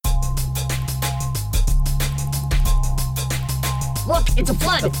Look, it's a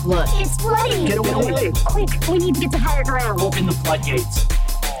flood. It's a flood. It's flooding. Get away. Quick, we need to get to higher ground. Open the floodgates.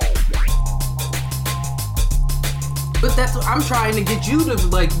 But that's what I'm trying to get you to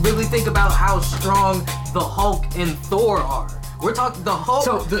like really think about how strong the Hulk and Thor are. We're talking the Hulk.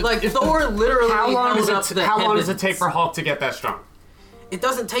 So Thor literally. How long does it take for Hulk to get that strong? It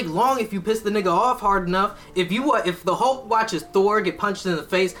doesn't take long if you piss the nigga off hard enough. If the Hulk watches Thor get punched in the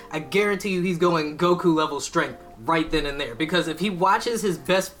face, I guarantee you he's going Goku level strength right then and there. Because if he watches his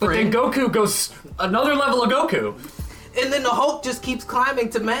best friend, but then Goku goes another level of Goku, and then the Hulk just keeps climbing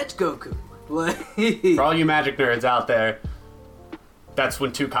to match Goku. For all you magic nerds out there, that's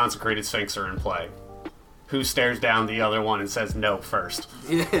when two consecrated sphinx are in play. Who stares down the other one and says no first?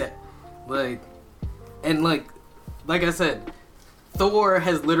 Yeah, like I said, Thor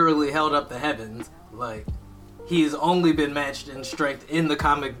has literally held up the heavens. Like, he's only been matched in strength in the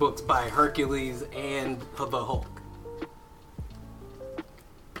comic books by Hercules and the Hulk.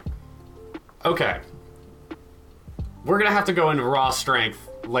 Okay. We're gonna have to go into raw strength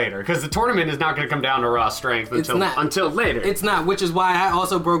later, because the tournament is not going to come down to raw strength until later. It's not, which is why I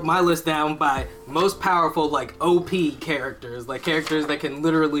also broke my list down by most powerful, like, OP characters, like characters that can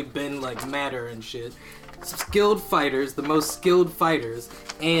literally bend, like, matter and shit. Skilled fighters, the most skilled fighters,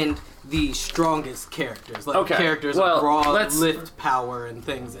 and the strongest characters, like characters with raw lift power and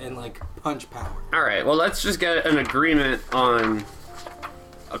things, and, like, punch power. Alright, well, let's just get an agreement on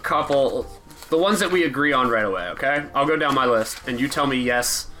a couple... The ones that we agree on right away, okay? I'll go down my list, and you tell me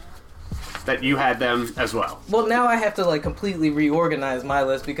yes, that you had them as well. Well, now I have to, like, completely reorganize my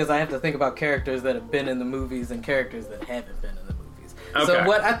list because I have to think about characters that have been in the movies and characters that haven't been in the movies. Okay. So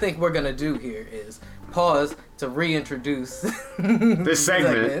what I think we're going to do here is pause to reintroduce this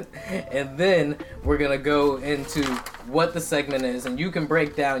segment, and then we're going to go into what the segment is, and you can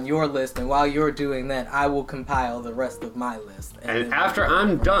break down your list, and while you're doing that, I will compile the rest of my list. And after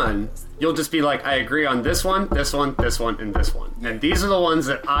I'm done, you'll just be like, I agree on this one, this one, this one, and this one. Yeah. And these are the ones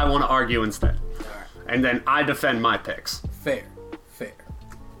that I want to argue instead. All right. And then I defend my picks. Fair.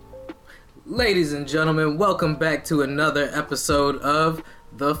 Ladies and gentlemen, welcome back to another episode of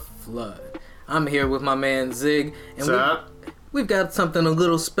The Flood. I'm here with my man Zig, and we've got something a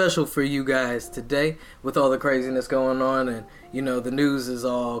little special for you guys today with all the craziness going on, and you know, the news is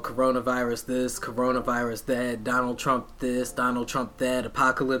all coronavirus this, coronavirus that, Donald Trump this, Donald Trump that,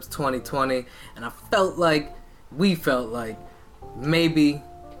 apocalypse 2020, and we felt like maybe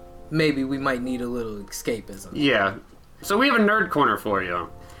we might need a little escapism. Yeah. So we have a nerd corner for you.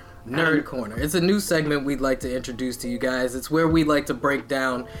 Nerd Corner. It's a new segment we'd like to introduce to you guys. It's where we like to break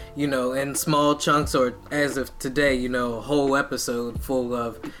down, you know, in small chunks, or as of today, you know, a whole episode full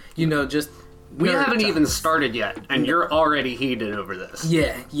of, you know, just we haven't even started yet, and you're already heated over this.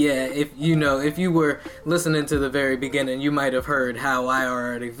 Yeah. If you were listening to the very beginning, you might have heard how I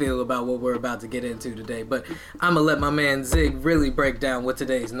already feel about what we're about to get into today. But I'm gonna let my man Zig really break down what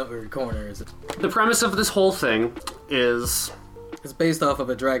today's Nerd Corner is. The premise of this whole thing is... It's based off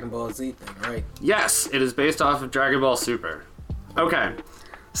of a Dragon Ball Z thing, right? Yes, it is based off of Dragon Ball Super. Okay,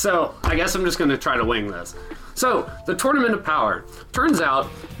 so I guess I'm just going to try to wing this. So, the Tournament of Power. Turns out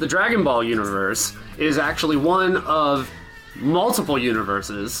the Dragon Ball universe is actually one of multiple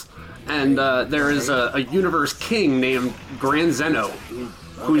universes, and there is a universe king named Grand Zeno,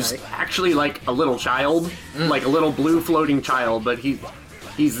 who's actually like a little child, like a little blue floating child, but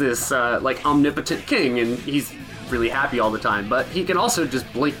he's this like omnipotent king, and he's really happy all the time, but he can also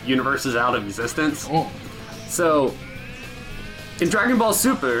just blink universes out of existence. So in Dragon Ball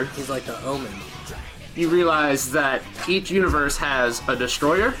Super, he's like the Omen. You realize that each universe has a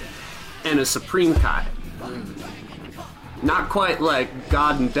destroyer and a supreme Kai. Not quite like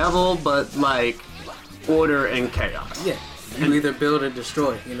God and Devil, but like order and chaos. Yeah, you either build or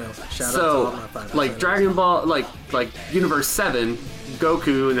destroy, you know. Shout out to all my 5%. Like Dragon Ball, like Universe 7,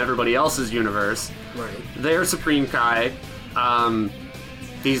 Goku and everybody else's universe, right? Their Supreme Kai,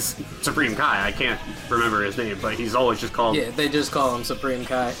 he's Supreme Kai. I can't remember his name, but he's always just called... Yeah, they just call him Supreme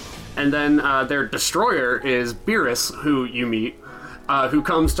Kai. And then their destroyer is Beerus, who you meet, who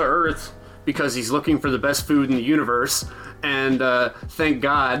comes to Earth because he's looking for the best food in the universe, and thank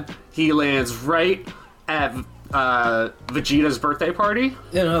God he lands right at Vegeta's birthday party.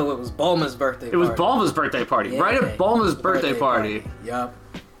 You know, it was Bulma's birthday party. It was Bulma's birthday party. Yeah, right at Bulma's birthday party. Yup.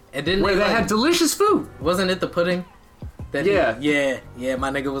 And then where they had delicious food. Wasn't it the pudding? Yeah, my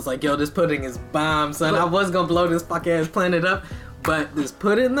nigga was like, yo, this pudding is bomb, son. I was gonna blow this fuck ass planet up, but this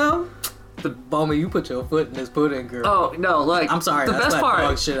pudding though, Balmy, you put your foot in this pudding, girl. Oh no, like I'm sorry. The best part,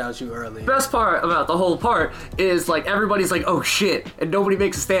 dog shit out you earlier. Best part about the whole part is like everybody's like, oh shit, and nobody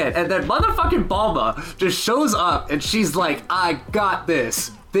makes a stand, and then motherfucking Bulma just shows up and she's like, I got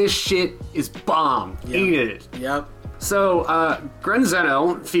this. This shit is bomb. Yep. Eat it. Yep. So Grand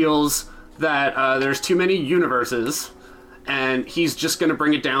Zeno feels that there's too many universes, and he's just gonna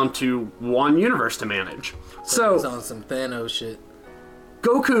bring it down to one universe to manage. So he's on some Thanos shit.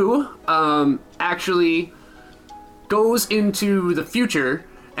 Goku actually goes into the future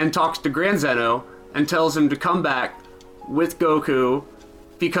and talks to Grand Zeno and tells him to come back with Goku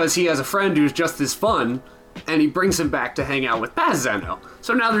because he has a friend who's just as fun, and he brings him back to hang out with past Zeno.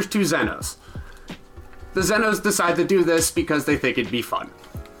 So now there's 2 Zenos. The Zenos decide to do this because they think it'd be fun.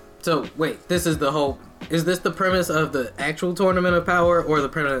 So, wait, this is the whole... Is this the premise of the actual Tournament of Power or the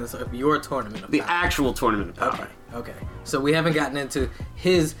premise of your Tournament of The Power? actual Tournament of Power. Okay. So we haven't gotten into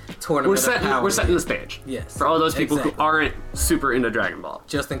his Tournament of Power. We're setting the stage. Yes. For all those people exactly. who aren't super into Dragon Ball.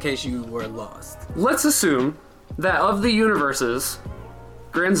 Just in case you were lost. Let's assume that of the universes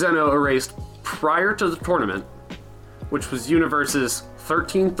Grand Zeno erased prior to the tournament, which was universes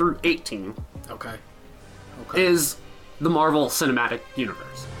 13 through 18, Okay. is the Marvel Cinematic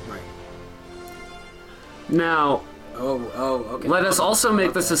Universe. Right. Now, okay. let us also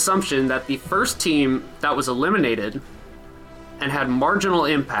make this assumption that the first team that was eliminated and had marginal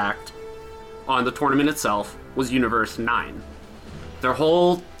impact on the tournament itself was Universe 9. Their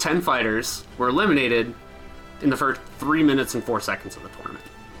whole 10 fighters were eliminated in the first 3 minutes and 4 seconds of the tournament.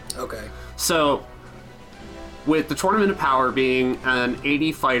 Okay. So, with the Tournament of Power being an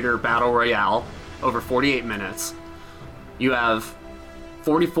 80-fighter battle royale over 48 minutes, you have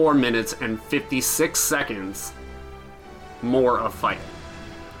 44 minutes and 56 seconds more of fighting.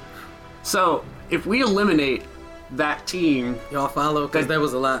 So, if we eliminate that team... Y'all follow? Because there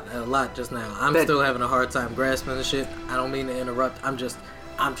was a lot just now. I'm still having a hard time grasping the shit. I don't mean to interrupt. I'm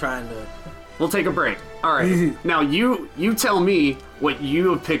trying to... We'll take a break. All right. Now, you tell me what you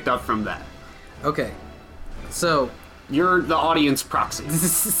have picked up from that. Okay. So... You're the audience proxy.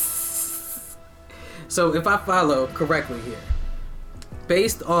 So, if I follow correctly here,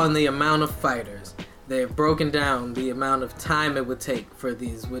 based on the amount of fighters, they've broken down the amount of time it would take for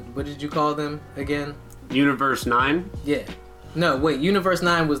these... What did you call them again? Universe 9? Yeah. No, wait. Universe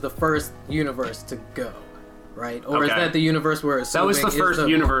 9 was the first universe to go, right? Or is Okay. that the universe where That was the first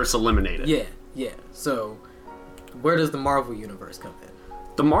universe eliminated. Yeah. So, where does the Marvel universe come in?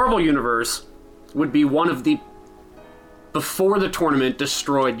 The Marvel universe would be one of the before the tournament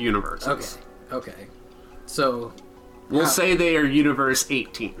destroyed universes. Okay. So... We'll say they are Universe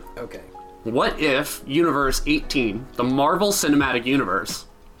 18. Okay. What if Universe 18, the Marvel Cinematic Universe,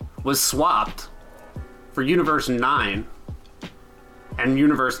 was swapped for Universe 9, and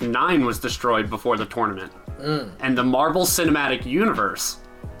Universe 9 was destroyed before the tournament, and the Marvel Cinematic Universe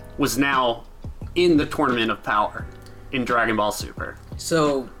was now in the Tournament of Power in Dragon Ball Super?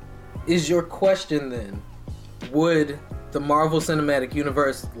 So, is your question then, would the Marvel Cinematic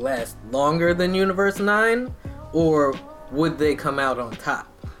Universe last longer than Universe 9, or would they come out on top?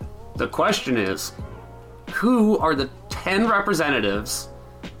 The question is, who are the 10 representatives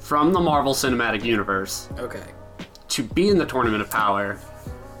from the Marvel Cinematic Universe Okay. to be in the Tournament of Power,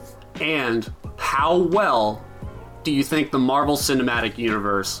 and how well do you think the Marvel Cinematic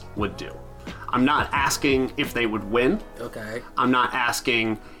Universe would do? I'm not asking if they would win. Okay. I'm not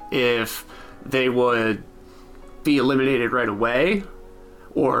asking if they would be eliminated right away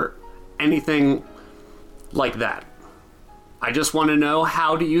or anything like that. I just want to know,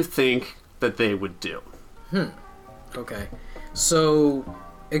 how do you think that they would do? Okay. So...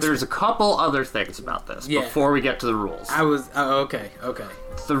 There's a couple other things about this before we get to the rules. okay.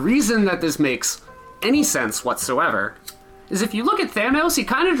 The reason that this makes any sense whatsoever is if you look at Thanos, he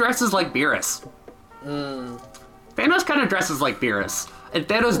kind of dresses like Beerus. Thanos kind of dresses like Beerus. And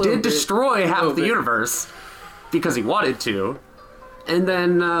Thanos did destroy half the universe because he wanted to. And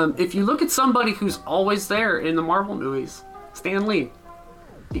then if you look at somebody who's always there in the Marvel movies, Stan Lee.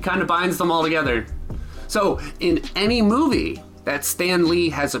 He kind of binds them all together. So in any movie that Stan Lee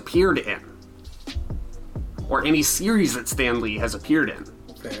has appeared in, or any series that Stan Lee has appeared in,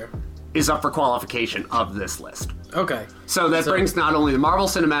 Fair. is up for qualification of this list. Okay. So that brings not only the Marvel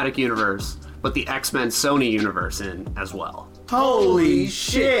Cinematic Universe, but the X-Men Sony universe in as well. Holy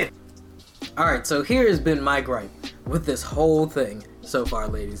shit! Alright, so here has been my gripe with this whole thing so far,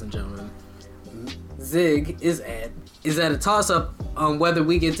 ladies and gentlemen. Zig is at a toss-up on whether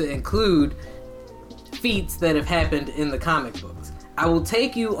we get to include feats that have happened in the comic books. I will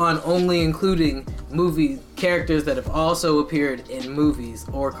take you on only including movie characters that have also appeared in movies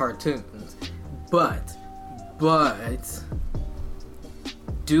or cartoons. But,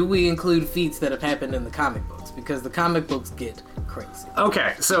 do we include feats that have happened in the comic books? Because the comic books get crazy.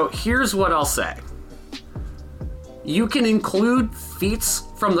 Okay, so here's what I'll say. You can include feats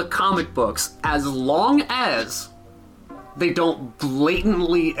from the comic books as long as they don't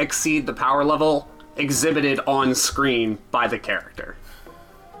blatantly exceed the power level exhibited on screen by the character.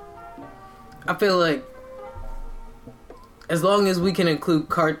 I feel like as long as we can include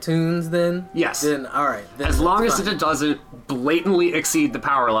cartoons, then yes, then all right. Then as long as fine. it doesn't blatantly exceed the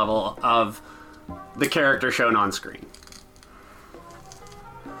power level of the character shown on screen.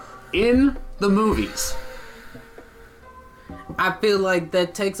 In the movies, I feel like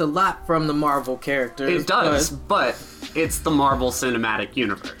that takes a lot from the Marvel characters. it does, but it's the Marvel Cinematic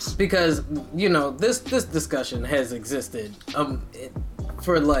Universe. Because this discussion has existed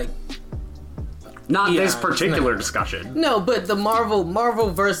for like. Not this eons particular now. discussion. No, but the Marvel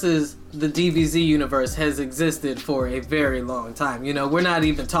versus the DBZ universe has existed for a very long time. We're not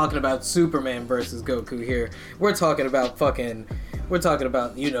even talking about Superman versus Goku here. We're talking about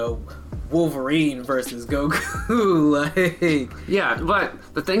Wolverine versus Goku. Yeah,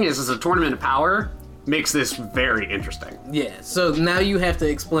 but the thing is a tournament of power makes this very interesting. Yeah, so now you have to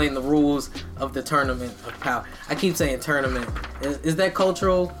explain the rules of the tournament of power. I keep saying tournament. Is that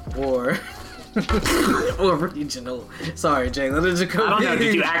cultural or or regional? Sorry, Jalen. I don't know.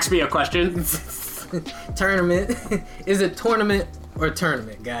 Did you ask me a question? Tournament. Is it tournament or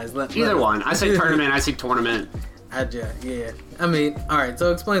tournament, guys? Either one. I say tournament. I say tournament. Yeah. I mean, all right.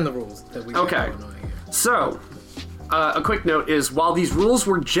 So explain the rules that we got going on here. So, a quick note is while these rules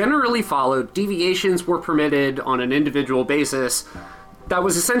were generally followed, deviations were permitted on an individual basis. That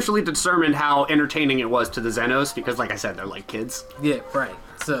was essentially to determine how entertaining it was to the Zenos, because, like I said, they're like kids. Yeah, right.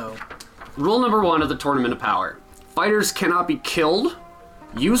 So, rule number 1 of the Tournament of Power: fighters cannot be killed,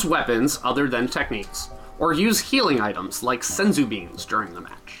 use weapons other than techniques, or use healing items like senzu beans during the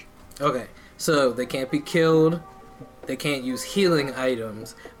match. Okay, so they can't be killed. They can't use healing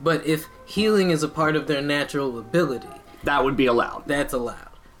items, but if healing is a part of their natural ability, that would be allowed. That's allowed.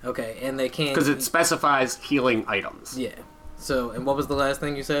 Okay, and they can't... Because it specifies healing items. Yeah. So, and what was the last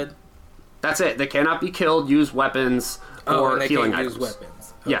thing you said? That's it. They cannot be killed, use weapons, or and they healing can't items. use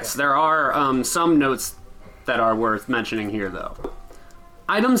weapons. Okay. Yes, there are some notes that are worth mentioning here, though.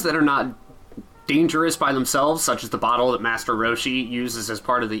 Items that are not dangerous by themselves, such as the bottle that Master Roshi uses as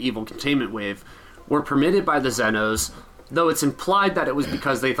part of the evil containment wave, were permitted by the Zenos, though it's implied that it was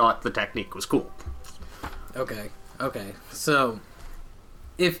because they thought the technique was cool. Okay. So,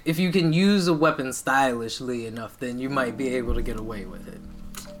 if you can use a weapon stylishly enough, then you might be able to get away with it.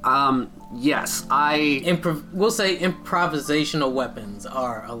 Yes, we'll say improvisational weapons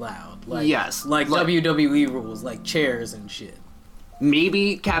are allowed. Yes. Like WWE rules, like chairs and shit.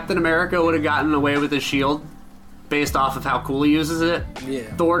 Maybe Captain America would have gotten away with his shield based off of how cool he uses it. Yeah.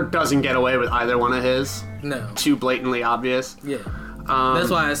 Thor doesn't get away with either one of his. No. Too blatantly obvious. Yeah. That's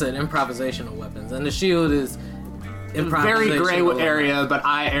why I said improvisational weapons. And the shield is improvisational. Very gray area, but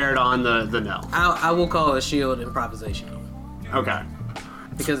I erred on the no. I will call a shield improvisational. Okay.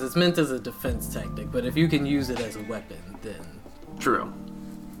 Because it's meant as a defense tactic, but if you can use it as a weapon, then... True.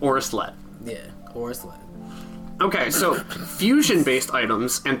 Or a sled. Yeah, or a sled. Okay, so fusion-based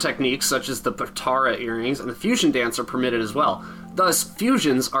items and techniques such as the Patara earrings and the fusion dance are permitted as well. Thus,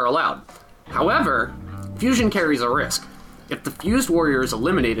 fusions are allowed. However, fusion carries a risk. If the fused warrior is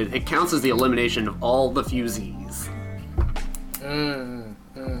eliminated, it counts as the elimination of all the fusees.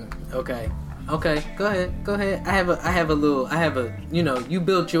 Okay, go ahead. I have a you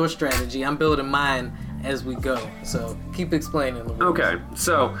built your strategy, I'm building mine as we go. So, keep explaining the rules. Okay,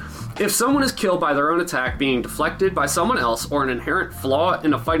 so if someone is killed by their own attack being deflected by someone else or an inherent flaw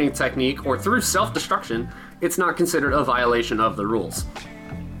in a fighting technique or through self-destruction, it's not considered a violation of the rules.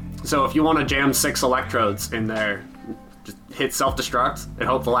 So if you want to jam 6 electrodes in there, just hit self-destruct and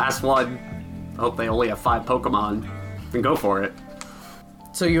hope the last one, hope they only have 5 Pokemon, then go for it.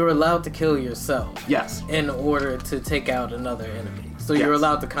 So you're allowed to kill yourself. Yes. In order to take out another enemy. So Yes. you're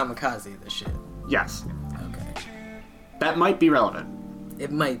allowed to kamikaze this shit. Yes. Okay. That might be relevant.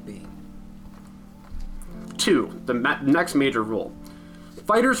 It might be. 2. The next major rule.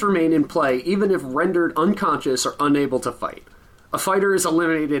 Fighters remain in play even if rendered unconscious or unable to fight. A fighter is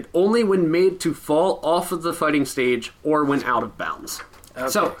eliminated only when made to fall off of the fighting stage or when out of bounds. Okay.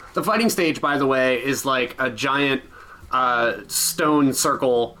 So, the fighting stage, by the way, is like a giant stone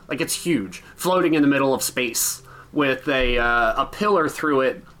circle, like it's huge, floating in the middle of space with a pillar through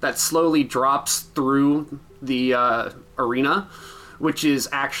it that slowly drops through the arena which is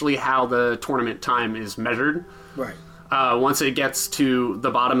actually how the tournament time is measured. Right. Once it gets to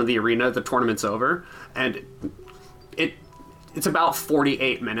the bottom of the arena, the tournament's over, and it's about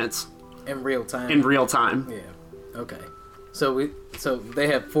 48 minutes. In real time? In real time. Yeah. Okay. So they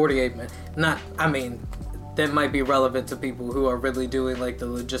have 48 minutes. That might be relevant to people who are really doing, like, the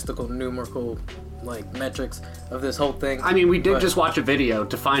logistical, numerical, like, metrics of this whole thing. I mean, we did just watch a video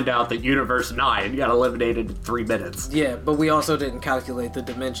to find out that Universe 9 got eliminated in 3 minutes. Yeah, but we also didn't calculate the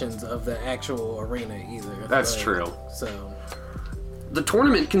dimensions of the actual arena either. That's true. So... The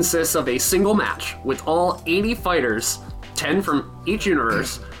tournament consists of a single match, with all 80 fighters, 10 from each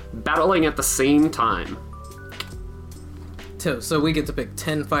universe, battling at the same time. So we get to pick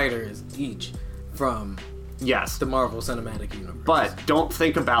 10 fighters each from the Marvel Cinematic Universe. But don't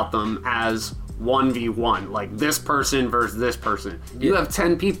think about them as 1v1, like this person versus this person. You have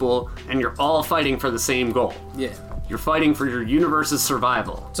 10 people, and you're all fighting for the same goal. Yeah. You're fighting for your universe's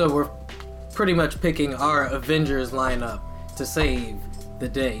survival. So we're pretty much picking our Avengers lineup to save the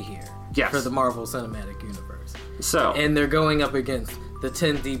day here. Yes. For the Marvel Cinematic Universe. So. And they're going up against the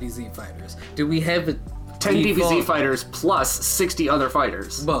 10 DBZ fighters. Do we have a 10 DBZ fighters plus 60 other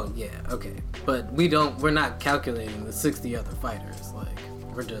fighters. Well, yeah, okay. But we're not calculating the 60 other fighters. Like,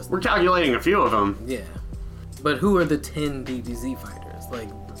 we're calculating a few of them. Yeah. But who are the 10 DBZ fighters? Like,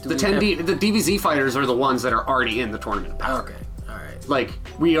 the DBZ fighters are the ones that are already in the tournament power. Okay, alright. Like,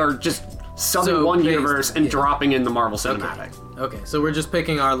 we are just subbing one universe and dropping in Marvel Cinematic. Okay, so we're just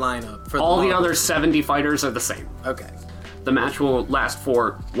picking our lineup for all the other 70 fighters are the same. Okay. The match will last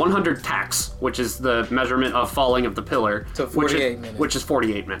for 100 tacks, which is the measurement of falling of the pillar. So 48 minutes. Which is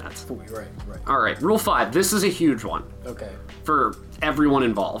 48 minutes. Right. Alright, rule 5. This is a huge one. Okay. For everyone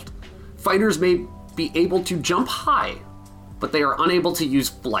involved. Fighters may be able to jump high, but they are unable to use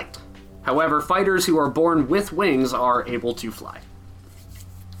flight. However, fighters who are born with wings are able to fly.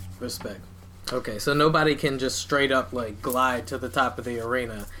 Respect. Okay, so nobody can just straight up, like, glide to the top of the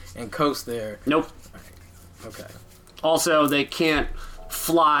arena and coast there. Nope. Okay. Also, they can't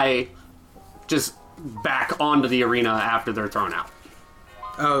fly just back onto the arena after they're thrown out.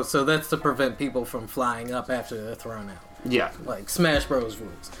 Oh, so that's to prevent people from flying up after they're thrown out. Yeah. Like Smash Bros.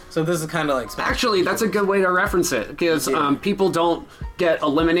 Rules. So this is kind of like Smash Actually, Bros. That's a good way to reference it, because people don't get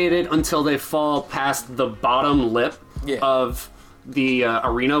eliminated until they fall past the bottom lip of the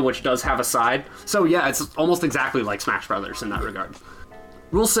arena, which does have a side. So yeah, it's almost exactly like Smash Brothers in that regard.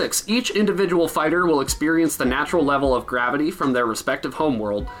 Rule 6. Each individual fighter will experience the natural level of gravity from their respective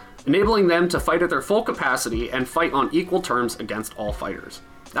homeworld, enabling them to fight at their full capacity and fight on equal terms against all fighters.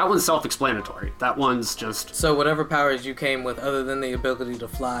 That one's self-explanatory. That one's just... So whatever powers you came with other than the ability to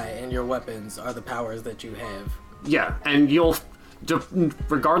fly and your weapons are the powers that you have. Yeah, and you'll...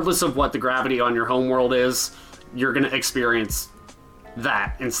 Regardless of what the gravity on your homeworld is, you're going to experience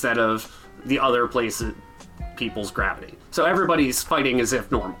that instead of the other people's gravity. So everybody's fighting as if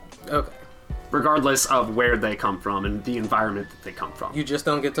normal. Okay. Regardless of where they come from and the environment that they come from. You just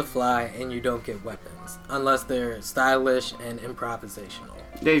don't get to fly and you don't get weapons. Unless they're stylish and improvisational.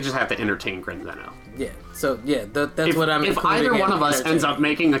 They just have to entertain Grand Zeno. Yeah, so yeah, that's what I'm If either one of us ends up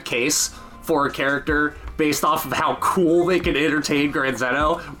making a case for a character based off of how cool they can entertain Grand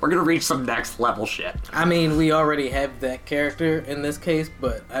Zeno, we're gonna reach some next level shit. I mean, we already have that character in this case,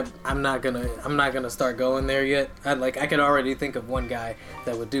 but I'm not gonna start going there yet. I could already think of one guy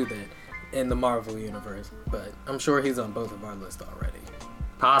that would do that in the Marvel universe, but I'm sure he's on both of our lists already.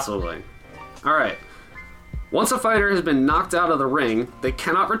 Possibly. All right. Once a fighter has been knocked out of the ring, they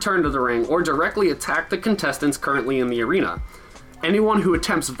cannot return to the ring or directly attack the contestants currently in the arena. Anyone who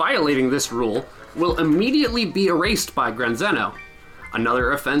attempts violating this rule will immediately be erased by Grand Zeno.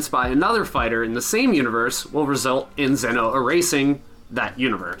 Another offense by another fighter in the same universe will result in Zeno erasing that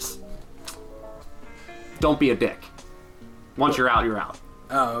universe. Don't be a dick. Once you're out, you're out.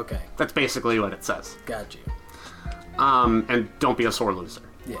 Oh, okay. That's basically what it says. Got you. And don't be a sore loser.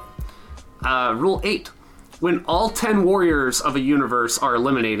 Yeah. Rule 8. When all 10 warriors of a universe are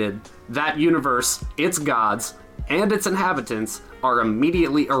eliminated, that universe, its gods, and its inhabitants are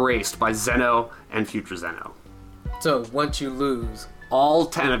immediately erased by Zeno and future Zeno. So once you lose... all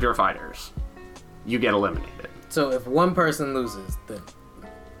 10 of your fighters, you get eliminated. So if one person loses, then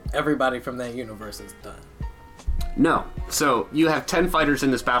everybody from that universe is done. No. So you have 10 fighters in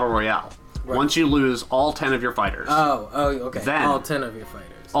this battle royale. Right. Once you lose all 10 of your fighters... Oh, okay. Then, all 10 of your fighters.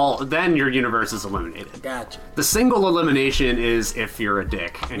 Then your universe is eliminated. Gotcha. The single elimination is if you're a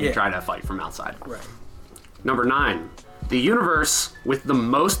dick and you try to fight from outside. Right. Number 9. The universe with the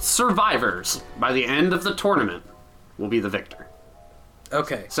most survivors by the end of the tournament will be the victor.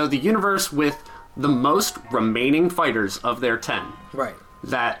 Okay. So the universe with the most remaining fighters of their 10 Right.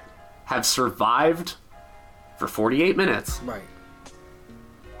 that have survived for 48 minutes. Right.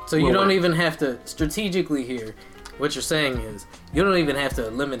 So you don't even have to, strategically here, what you're saying is, you don't even have to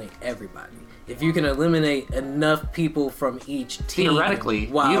eliminate everybody. If you can eliminate enough people from each team, theoretically,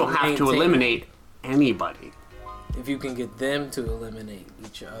 you don't have to eliminate anybody. If you can get them to eliminate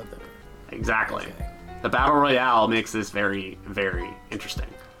each other. Exactly. Okay. The Battle Royale makes this very, very interesting.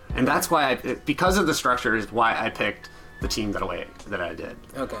 And that's why, because of the structure, is why I picked the team that I did.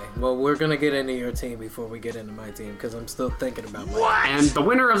 Okay, well, we're going to get into your team before we get into my team, because I'm still thinking about my And the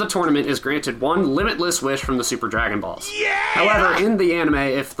winner of the tournament is granted one limitless wish from the Super Dragon Balls. Yeah! However, in the anime,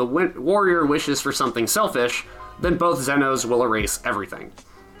 if the warrior wishes for something selfish, then both Zenos will erase everything.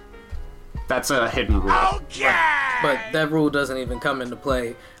 That's a hidden rule. Okay! But that rule doesn't even come into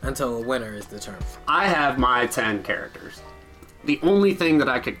play until a winner is determined. I have my 10 characters. The only thing that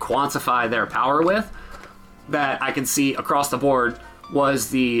I could quantify their power with, that I could see across the board, was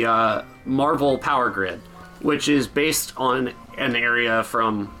the Marvel Power Grid, which is based on an area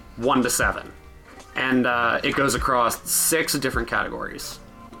from 1 to 7. And it goes across 6 different categories.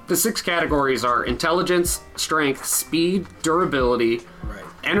 The 6 categories are intelligence, strength, speed, durability, Right.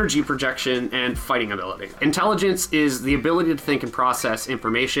 energy projection, and fighting ability. Intelligence is the ability to think and process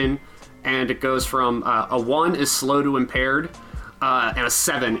information, and it goes from a 1 is slow to impaired, and a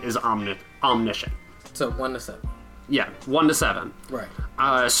 7 is omniscient. So 1 to 7. Yeah, 1 to 7.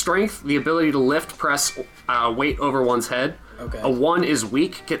 Right. Strength, the ability to lift, press weight over one's head. Okay. A 1 is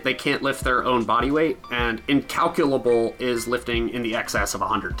weak, they can't lift their own body weight, and incalculable is lifting in the excess of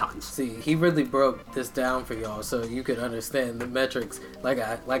 100 tons. See, he really broke this down for y'all so you could understand the metrics, like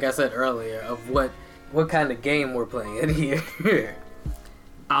I said earlier, of what kind of game we're playing here.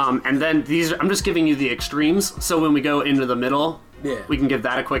 And then I'm just giving you the extremes, so when we go into the middle, Yeah. we can give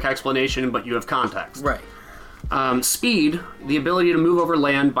that a quick explanation, but you have context. Right. Speed, the ability to move over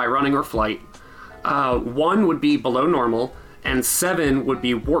land by running or flight. 1 would be below normal, and 7 would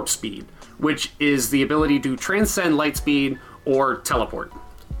be warp speed, which is the ability to transcend light speed or teleport.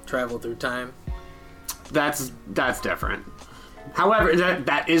 Travel through time. That's different. However,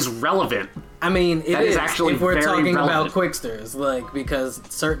 that is relevant. I mean, it That is is actually if we're very talking relevant. about Quicksters, because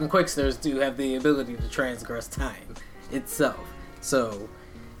certain Quicksters do have the ability to transgress time itself. So,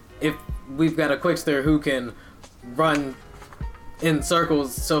 if we've got a Quickster who can run in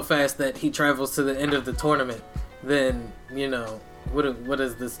circles so fast that he travels to the end of the tournament, then, what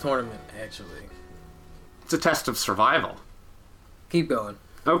is this tournament actually? It's a test of survival. Keep going.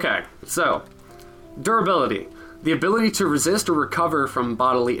 Okay, so, durability. The ability to resist or recover from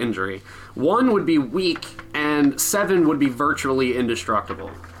bodily injury. 1 would be weak, and 7 would be virtually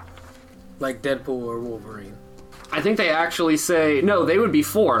indestructible. Like Deadpool or Wolverine. I think they actually say, no, they would be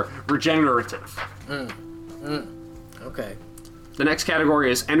 4, regenerative. Okay. The next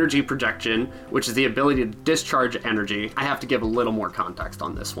category is energy projection, which is the ability to discharge energy. I have to give a little more context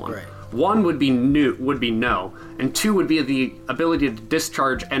on this one. Right. 1 would be no, and 2 would be the ability to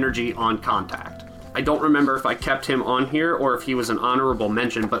discharge energy on contact. I don't remember if I kept him on here or if he was an honorable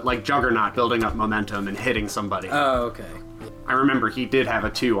mention, but like Juggernaut building up momentum and hitting somebody. Oh, okay. I remember he did have a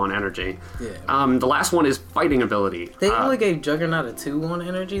 2 on energy. Yeah. The last one is fighting ability. They only gave Juggernaut a 2 on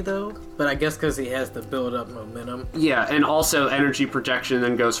energy, though, but I guess because he has to build up momentum. Yeah, and also energy projection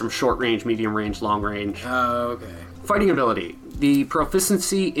then goes from short range, medium range, long range. Oh, okay. Fighting ability. The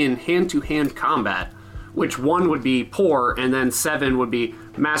proficiency in hand-to-hand combat, which 1 would be poor, and then 7 would be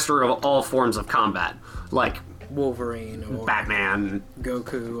master of all forms of combat, like Wolverine or Batman.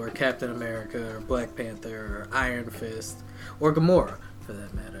 Goku or Captain America or Black Panther or Iron Fist or Gamora, for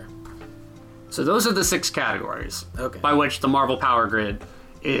that matter. So those are the 6 categories Okay. by which the Marvel Power Grid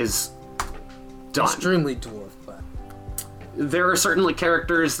is done. Extremely dwarf, but There are certainly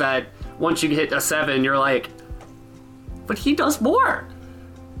characters that once you hit a 7, you're like, but he does more.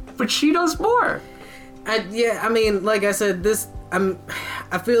 But she does more. I mean, like I said,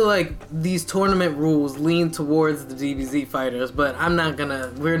 I feel like these tournament rules lean towards the DBZ fighters, but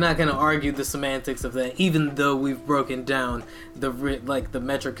we're not gonna argue the semantics of that, even though we've broken down the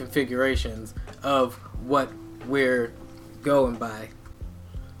metric configurations of what we're going by.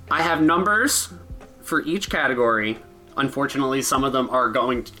 I have numbers for each category. Unfortunately, some of them are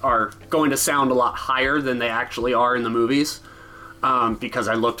going to sound a lot higher than they actually are in the movies. Because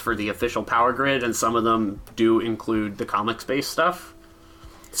I looked for the official Power Grid, and some of them do include the comics-based stuff.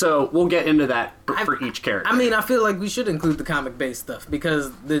 So we'll get into that for each character. I mean, I feel like we should include the comic-based stuff,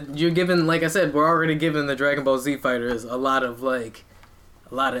 because you're given, like I said, we're already giving the Dragon Ball Z fighters a lot of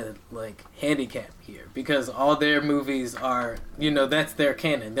like handicap here, because all their movies are, that's their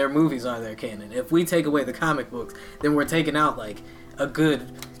canon. Their movies are their canon. If we take away the comic books, then we're taking out like a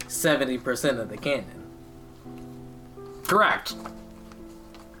good 70% of the canon. Correct.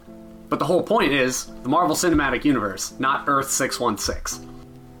 But the whole point is the Marvel Cinematic Universe, not Earth 616.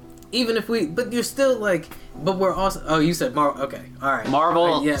 Even if but you're still like, but we're also, oh, you said Marvel, okay, alright.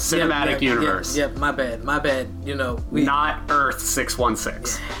 Marvel Cinematic Universe. Yep, my bad, not Earth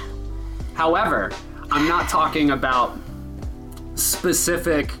 616. However, I'm not talking about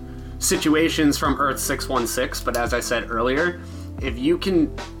specific situations from Earth 616, but as I said earlier, if you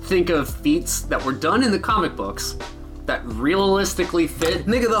can think of feats that were done in the comic books that realistically fit...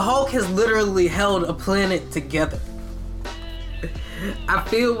 Nigga, the Hulk has literally held a planet together. I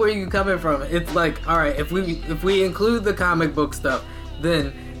feel where you're coming from. It's like, alright, if we include the comic book stuff,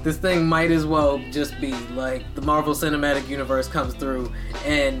 then this thing might as well just be like the Marvel Cinematic Universe comes through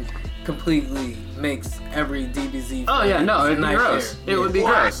and completely makes every DBZ. Oh yeah, no, it'd be gross. It would be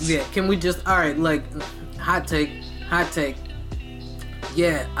gross. Yeah, can we just, alright, like, hot take.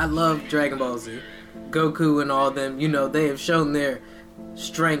 Yeah, I love Dragon Ball Z. Goku and all them, they have shown their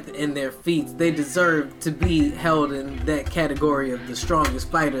strength and their feats. They deserve to be held in that category of the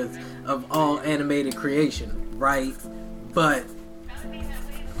strongest fighters of all animated creation, right? But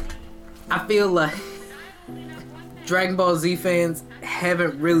I feel like Dragon Ball Z fans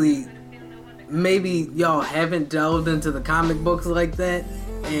haven't really, maybe y'all haven't delved into the comic books like that,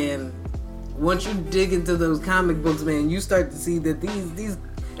 and once you dig into those comic books, man, you start to see that these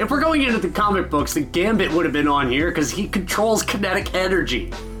if we're going into the comic books, the Gambit would have been on here because he controls kinetic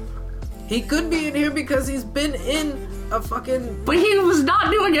energy. He could be in here because he's been in a fucking... But he was not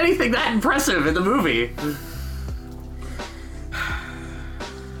doing anything that impressive in the movie.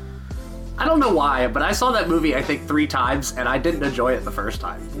 I don't know why, but I saw that movie, I think, 3 times, and I didn't enjoy it the first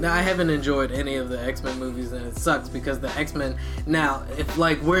time. No, I haven't enjoyed any of the X-Men movies, and it sucks because the X-Men... Now,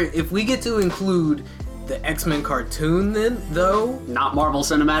 if we get to include the X-Men cartoon then, though... Not Marvel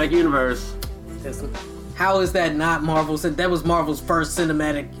Cinematic Universe. How is that not Marvel? That was Marvel's first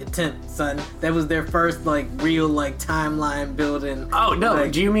cinematic attempt, son. That was their first, like, real, like, timeline building. Oh, no,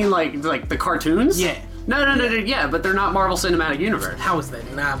 like, do you mean, like the cartoons? Yeah. No, yeah, but they're not Marvel Cinematic Universe. How is that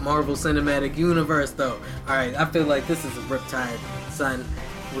not Marvel Cinematic Universe, though? Alright, I feel like this is a riptide, son.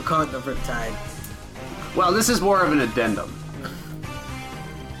 We're calling it a riptide. Well, this is more of an addendum.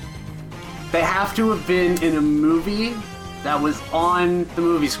 They have to have been in a movie that was on the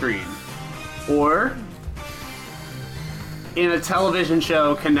movie screen. Or in a television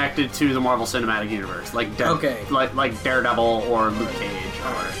show connected to the Marvel Cinematic Universe. Like Daredevil or Luke Cage.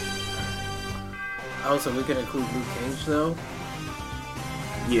 Oh, so we can include Luke Cage, though?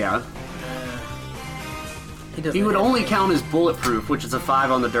 Yeah. He would only count as bulletproof, which is a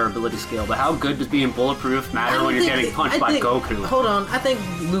 5 on the durability scale. But how good does being bulletproof matter when you're getting punched by Goku? Hold on, I think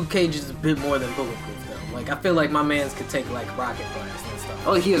Luke Cage is a bit more than bulletproof, though. Like, I feel like my mans could take, like, rocket blast and stuff.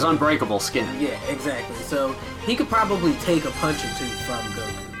 Oh, he has unbreakable skin. Yeah, exactly. So, he could probably take a punch or two from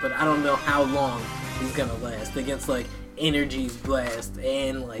Goku. But I don't know how long he's gonna last against, like, energy blast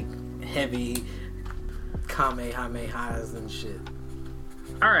and, like, heavy Kamehamehas and shit.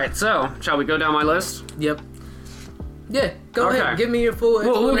 Alright, so, shall we go down my list? Yep. Yeah, go ahead. Give me your full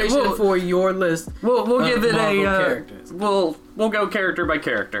explanation for your list. We'll give it Marvel characters. We'll go character by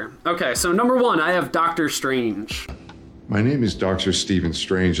character. Okay, so number 1, I have Doctor Strange. My name is Dr. Stephen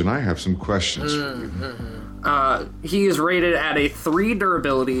Strange, and I have some questions for you. He is rated at a 3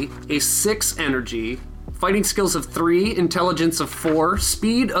 durability, a 6 energy, fighting skills of 3, intelligence of 4,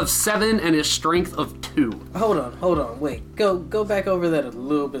 speed of 7, and his strength of 2. Hold on, wait. Go back over that a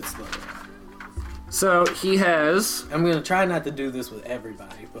little bit slower. So he has... I'm going to try not to do this with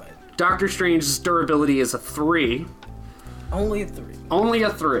everybody, but... Doctor Strange's durability is a 3. Only a 3. Only a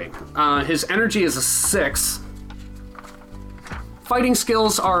 3. His energy is a 6. Fighting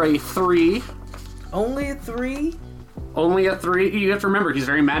skills are a 3. Only a 3? Only a 3? You have to remember, he's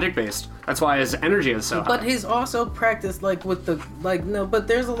very magic-based. That's why his energy is so high. But he's also practiced, like, with the... Like, no, but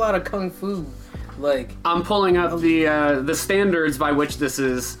there's a lot of kung fu, like... I'm pulling up the standards by which this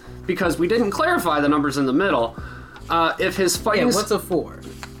is... Because we didn't clarify the numbers in the middle. If his fighting... Yeah, what's a 4?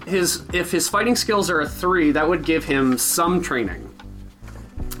 If his fighting skills are a 3, that would give him some training.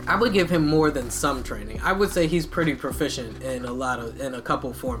 I would give him more than some training. I would say he's pretty proficient in a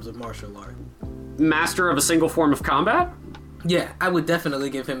couple forms of martial art. Master of a single form of combat? Yeah, I would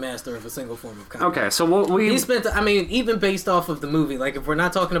definitely give him master of a single form of combat. Okay, so he spent... I mean, even based off of the movie, like, if we're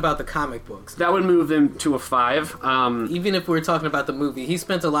not talking about the comic books... That would move him to a 5. Even if we're talking about the movie, he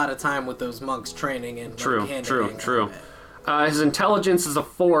spent a lot of time with those monks training and... True. His intelligence is a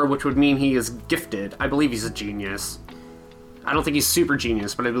 4, which would mean he is gifted. I believe he's a genius. I don't think he's super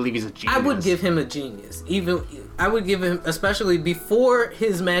genius, but I believe he's a genius. I would give him a genius. I would give him, especially before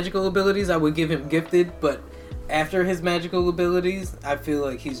his magical abilities, I would give him gifted, but after his magical abilities, I feel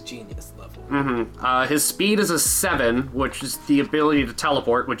like he's genius level. Mm-hmm. His speed is a 7, which is the ability to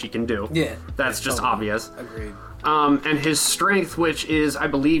teleport, which he can do. Yeah. That's just totally obvious. Agreed. And his strength, which is, I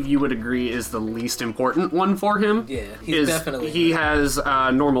believe you would agree, is the least important one for him. Yeah, he's definitely... He has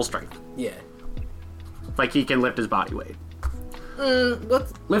normal strength. Yeah. Like, he can lift his body weight.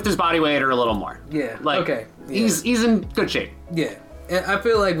 What's... Lift his body weight or a little more. Yeah, like, okay. Yeah. He's in good shape. Yeah. And I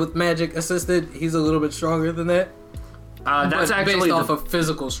feel like with magic assisted, he's a little bit stronger than that. That's actually based off of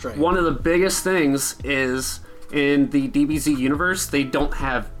physical strength. One of the biggest things is in the DBZ universe, they don't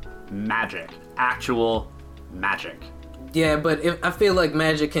have magic. Actual magic. Yeah, but I feel like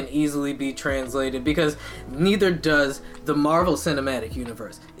magic can easily be translated because neither does the Marvel Cinematic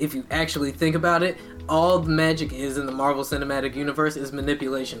Universe. If you actually think about it, all the magic is in the Marvel Cinematic Universe is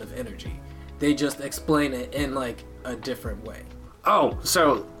manipulation of energy. They just explain it in like a different way. Oh,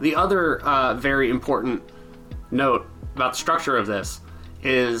 so the other very important note about the structure of this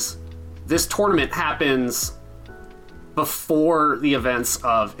is this tournament happens before the events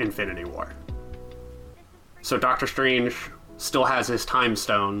of Infinity War. So Doctor Strange still has his time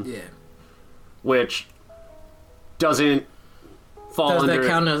stone. Yeah. Which doesn't fall under...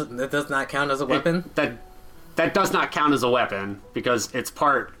 That does not count as a weapon? That does not count as a weapon because it's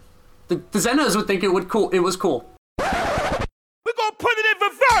part... The Zenos would think it was cool. We're gonna put it in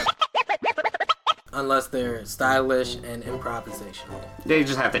reverse! Unless they're stylish and improvisational. They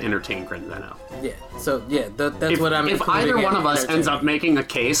just have to entertain Grand Zeno. Yeah, so yeah, that's what I'm... If either one of us ends up making a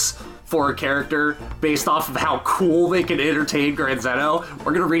case for a character based off of how cool they can entertain Grand Zeno,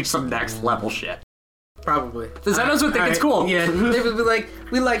 we're gonna reach some next level shit. Probably. The Zenos would think it's cool. Yeah, they would be like,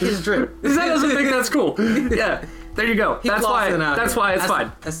 we like his drip. The Zenos would think that's cool. Yeah, there you go. That's why it's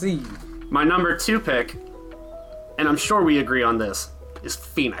fine. I see you. My number 2 pick, and I'm sure we agree on this, is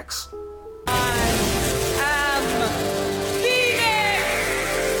Phoenix.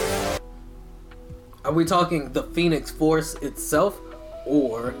 Are we talking the Phoenix Force itself,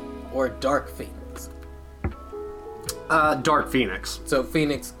 or Dark Phoenix? Dark Phoenix. So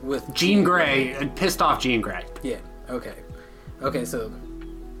Phoenix with Jean Grey, pissed off Jean Grey. Yeah. Okay. Okay. So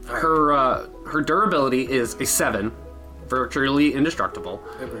her durability is a 7, virtually indestructible.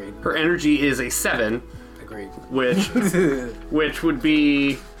 Agreed. Her energy is a 7. Agreed. Which would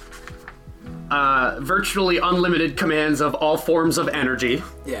be virtually unlimited commands of all forms of energy.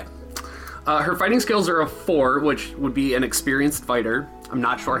 Yeah. Her fighting skills are a 4, which would be an experienced fighter. I'm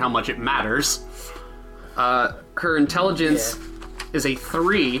not sure how much it matters. Her intelligence is a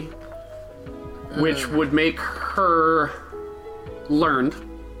 3, which would make her learned.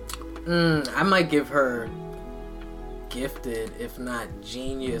 I might give her gifted, if not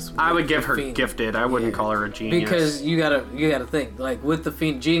genius. I would give her gifted. I wouldn't call her a genius. Because you gotta think, like with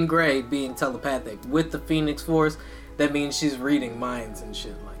the Jean Grey being telepathic, with the Phoenix Force, that means she's reading minds and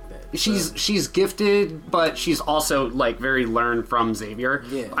shit like that. She's gifted, but she's also like very learned from Xavier.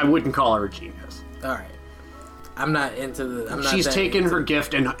 Yeah. I wouldn't call her a genius. All right. I'm not into the. She's taken her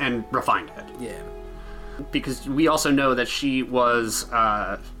gift and refined it. Yeah. Because we also know that she was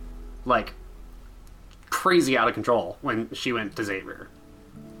like crazy out of control when she went to Xavier.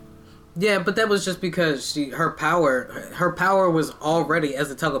 Yeah, but that was just because her power was already,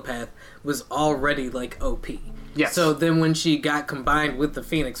 as a telepath, was already like OP. Yes. So then when she got combined with the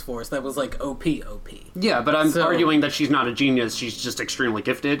Phoenix Force, that was like OP. Yeah, but I'm arguing that she's not a genius, she's just extremely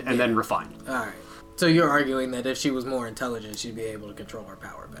gifted and then refined. Alright. So you're arguing that if she was more intelligent, she'd be able to control her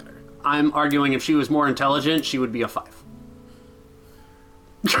power better. I'm arguing if she was more intelligent, she would be a 5.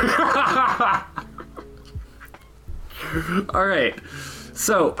 Alright.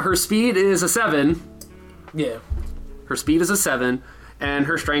 So, her speed is a 7. Yeah. Her speed is a 7, and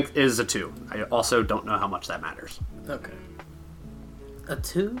her strength is a 2. I also don't know how much that matters. Okay. A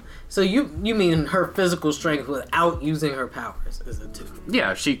 2? So you mean her physical strength without using her powers is a 2?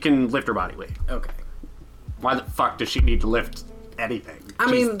 Yeah, she can lift her body weight. Okay. Why the fuck does she need to lift anything?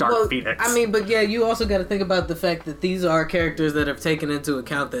 She's Dark Phoenix. I mean, but yeah, you also got to think about the fact that these are characters that have taken into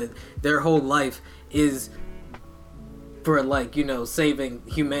account that their whole life is for, like, you know, saving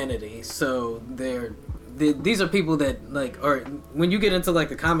humanity. So these are people that, like, or when you get into, like,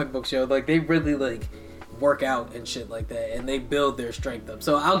 the comic book show, like, they really, like, work out and shit like that, and they build their strength up.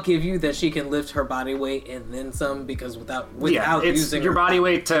 So I'll give you that she can lift her body weight and then some, because without using your body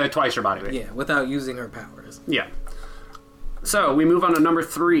weight to twice your body weight. Yeah, without using her powers. Yeah. So we move on to number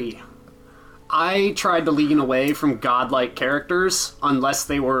 3. I tried to lean away from godlike characters unless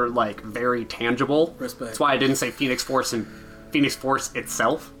they were, like, very tangible. Respect. That's why I didn't say Phoenix Force and Phoenix Force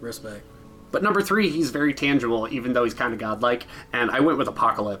itself. Respect. But number 3, he's very tangible, even though he's kind of godlike, and I went with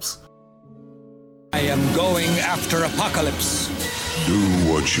Apocalypse. I am going after Apocalypse. Do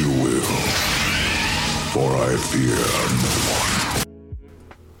what you will, for I fear no one.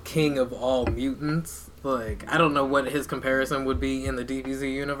 King of all mutants. Like, I don't know what his comparison would be in the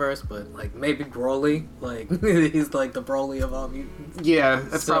DBZ universe, but, like, maybe Broly. Like, he's, like, the Broly of all mutants. Yeah,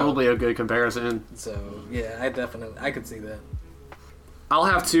 that's probably a good comparison. So, yeah, I could see that. I'll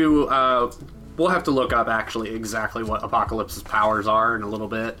have to, we'll have to look up, actually, exactly what Apocalypse's powers are in a little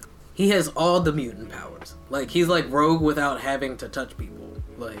bit. He has all the mutant powers. Like, he's like Rogue without having to touch people.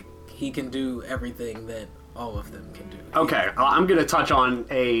 Like, he can do everything that all of them can do. Okay, I'm going to touch on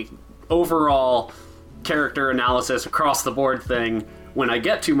a overall character analysis across the board thing when I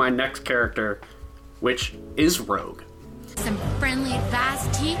get to my next character, which is Rogue. Some friendly advice,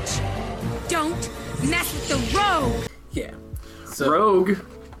 teach? Don't mess with the Rogue! Yeah. So, Rogue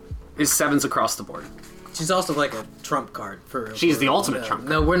is 7s across the board. she's also like a trump card for. She's the ultimate trump card.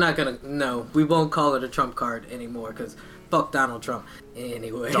 No, we're not gonna. No, we won't call it a trump card anymore because fuck Donald Trump.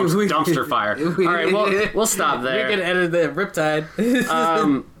 Anyway, dumpster fire. All right, we'll stop there. You're gonna edit the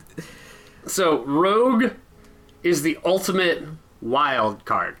Riptide. So Rogue is the ultimate wild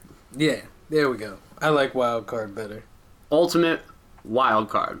card. Yeah, there we go. I like wild card better. Ultimate wild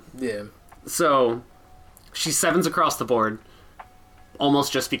card. Yeah. So she's 7s across the board,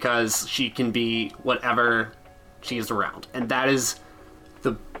 almost just because she can be whatever she is around. And that is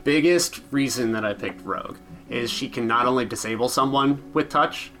the biggest reason that I picked Rogue, is she can not only disable someone with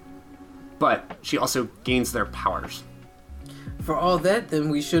touch, but she also gains their powers. For all that, then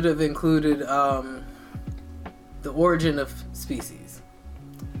we should have included the origin of species.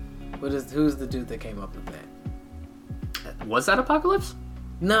 Who's the dude that came up with that? Was that Apocalypse?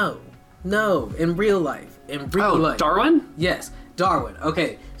 No, in real life. Life. Darwin? Yes, Darwin.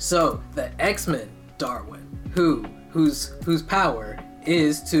 Okay, so the X-Men Darwin, whose power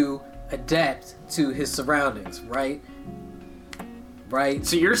is to adapt to his surroundings, right? Right?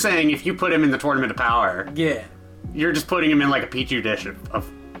 So you're saying if you put him in the Tournament of Power, Yeah, you're just putting him in like a Petri dish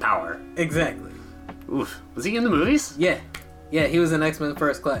of power. exactly. Oof. Was he in the movies? Yeah, he was in X-Men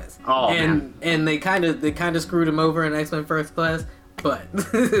First Class. Oh, and man. And they kind of screwed him over in X-Men First Class, but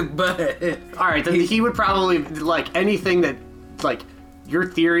All right, then he would probably, like, anything that, like, your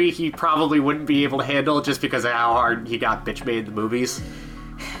theory, he probably wouldn't be able to handle just because of how hard he got bitch made in the movies.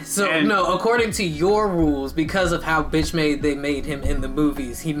 So, no, according to your rules, because of how bitch made they made him in the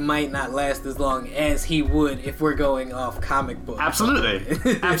movies, he might not last as long as he would if we're going off comic book.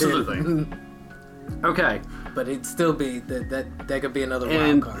 Absolutely. Absolutely. Okay. But it'd still be, that could be another wild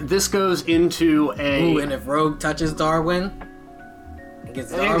And card. this goes into a... Ooh, and if Rogue touches Darwin, and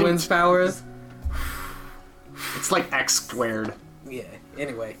gets Darwin's powers... It's like X squared. Yeah,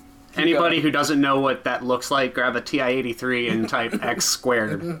 anyway. Anybody who doesn't know what that looks like, grab a TI-83 and type X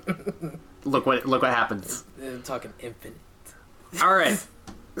squared. Look what happens. I'm talking infinite. All right.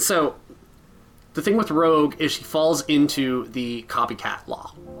 So the thing with Rogue is she falls into the copycat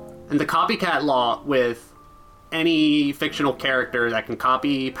law. And the copycat law with any fictional character that can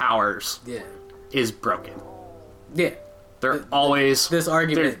copy powers is broken. Yeah. They're always... This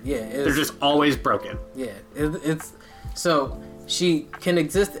argument, they're just always broken. Yeah. It's so... She can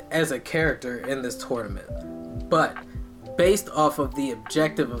exist as a character in this tournament, but based off of the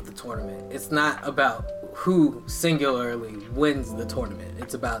objective of the tournament, it's not about who singularly wins the tournament.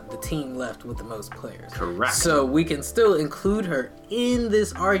 It's about the team left with the most players. Correct. So we can still include her in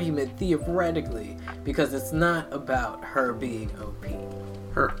this argument theoretically, because it's not about her being OP.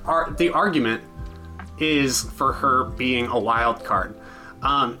 The argument is for her being a wild card.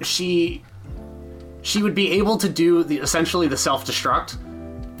 She would be able to do essentially the self-destruct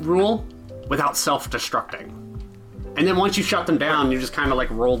rule without self-destructing. And then once you shut them down, you just kind of like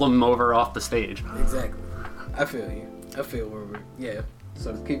roll them over off the stage. Exactly. I feel you. I feel where we're... Yeah.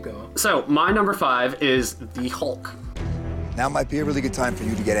 So keep going. So my number 5 is the Hulk. Now might be a really good time for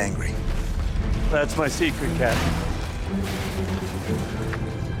you to get angry. That's my secret, Cap.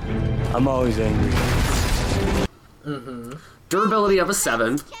 I'm always angry. Mm-hmm. Durability of a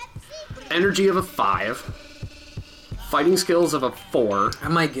 7. Energy of a 5. Fighting skills of a 4. I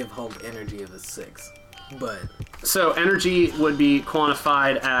might give Hulk energy of a 6, but... So energy would be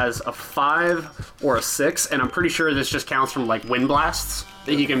quantified as a 5 or a 6, and I'm pretty sure this just counts from like wind blasts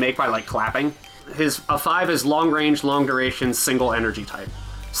that he can make by like clapping. A 5 is long range, long duration, single energy type.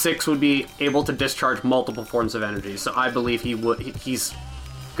 6 would be able to discharge multiple forms of energy, so I believe he's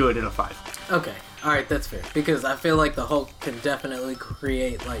good in a 5. Okay, alright, that's fair. Because I feel like the Hulk can definitely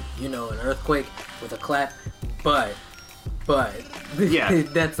create, like, you know, an earthquake with a clap, but Yeah.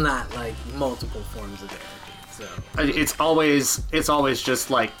 that's not, like, multiple forms of energy, so... It's always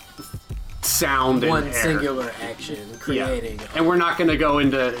just, like, sound and one air. singular action creating... Yeah. And we're not going to go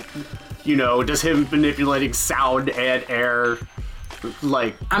into, you know, just him manipulating sound and air...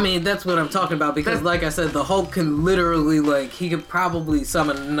 Like, I mean, that's what I'm talking about, because like I said, the Hulk can literally, like, he could probably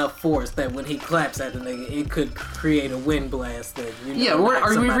summon enough force that when he claps at the nigga, it could create a wind blast that, you know... Yeah,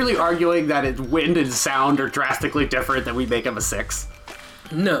 are we really arguing that wind and sound are drastically different, that we make him a 6?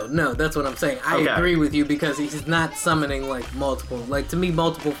 No, that's what I'm saying. I agree with you, because he's not summoning, like, multiple... Like, to me,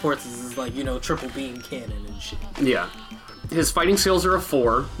 multiple forces is, like, you know, triple beam cannon and shit. Yeah. His fighting skills are a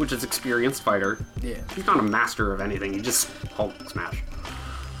 4, which is experienced fighter. Yeah. He's not a master of anything. He just Hulk smash.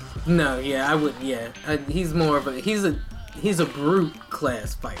 No, yeah, I would. Yeah, he's more of a he's a brute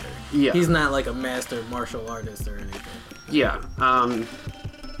class fighter. Yeah. He's not like a master martial artist or anything. Yeah.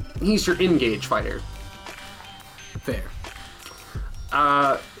 He's your engage fighter. Fair.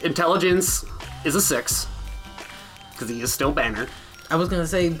 Intelligence is a 6 because he is still Banner. I was gonna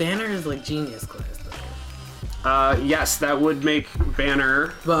say Banner is like genius class though. Yes, that would make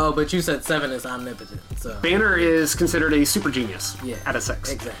Banner... Well, but you said 7 is omnipotent, so... Banner is considered a super genius Yeah, at a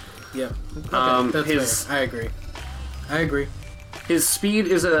 6. exactly. Yep. Okay, that's fair. I agree. His speed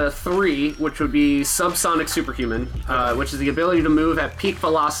is a 3, which would be subsonic superhuman, which is the ability to move at peak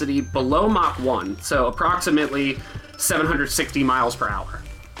velocity below Mach 1, so approximately 760 miles per hour.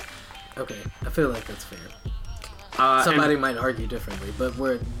 Okay, I feel like that's fair. Somebody might argue differently, but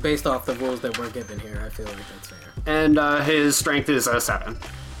we're based off the rules that we're given here. I feel like that's fair. And his strength is a 7.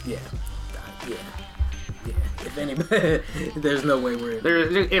 Yeah. If anybody, there's no way we're.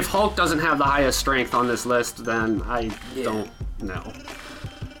 If Hulk doesn't have the highest strength on this list, then I don't know.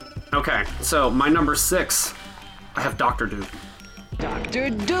 Okay, so my number 6, I have Dr. Doom.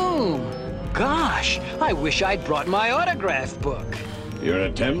 Dr. Doom! Gosh, I wish I'd brought my autograph book. Your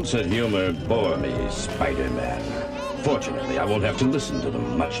attempts at humor bore me, Spider-Man. Fortunately, I won't have to listen to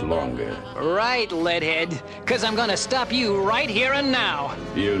them much longer. Right, Leadhead, because I'm gonna stop you right here and now.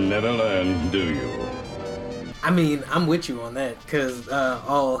 You never learn, do you? I mean, I'm with you on that, because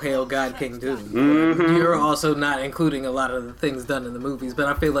all hail God King Doom. Mm-hmm. You're also not including a lot of the things done in the movies, but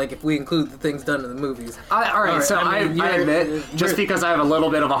I feel like if we include the things done in the movies... I admit, just because I have a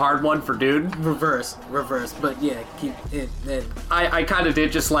little bit of a hard one for Dude. Reverse, but yeah, keep it... I kind of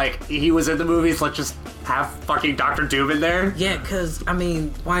did just like, he was in the movies, let's just have fucking Dr. Doom in there. Yeah, because, I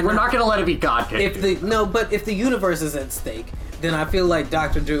mean, why not? We're not going to let it be God King. But if the universe is at stake, then I feel like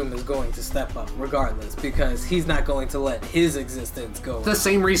Dr. Doom is going to step up regardless, because he's not going to let his existence go. The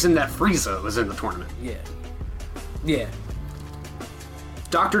same reason that Frieza was in the tournament. Yeah.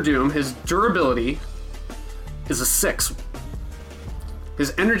 Dr. Doom, his durability is a 6.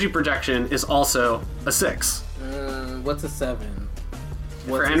 His energy projection is also a 6. What's a 7?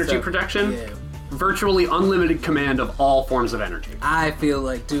 For energy projection? Yeah. Virtually unlimited command of all forms of energy. I feel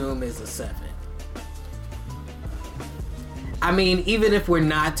like Doom is a 7. I mean, even if we're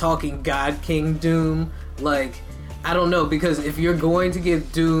not talking God King Doom, like, I don't know, because if you're going to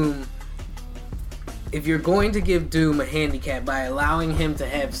give Doom a handicap by allowing him to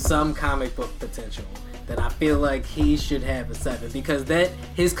have some comic book potential, then I feel like he should have a 7, because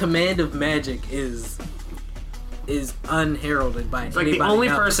his command of magic is unheralded by anybody like the only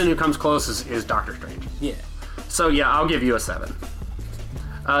else. person who comes close is Doctor Strange. Yeah. So yeah, I'll give you a 7.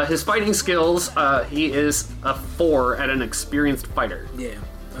 His fighting skills, he is a 4 at an experienced fighter. Yeah,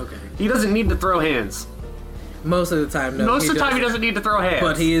 okay. He doesn't need to throw hands. Most of the time, no. Most of the time, he doesn't need to throw hands.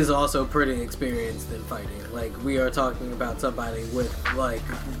 But he is also pretty experienced in fighting. Like, we are talking about somebody with, like,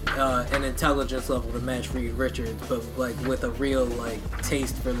 an intelligence level to match Reed Richards, but, like, with a real, like,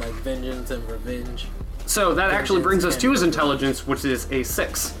 taste for, like, vengeance and revenge. So that actually brings us to his intelligence, which is a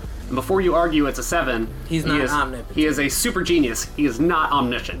 6. And before you argue it's a 7, he's not omnipotent. He is a super genius. He is not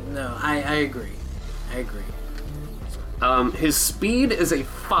omniscient. No, I agree. His speed is a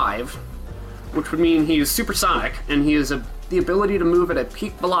 5, which would mean he is supersonic, and he has the ability to move at a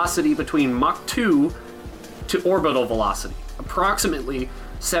peak velocity between Mach 2 to orbital velocity, approximately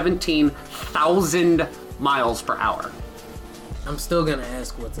 17,000 miles per hour. I'm still gonna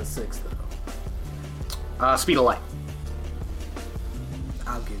ask what's a 6 though. Speed of light.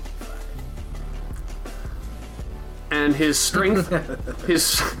 I'll give you 5. And his strength,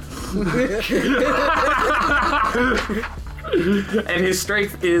 and his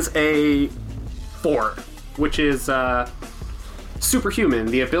strength is a 4, which is superhuman,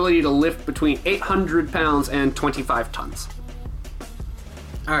 the ability to lift between 800 pounds and 25 tons.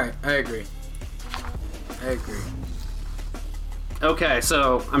 Alright, I agree. Okay,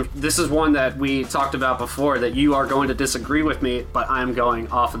 so this is one that we talked about before that you are going to disagree with me, but I'm going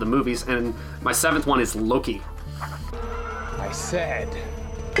off of the movies, and my 7th one is Loki. I said...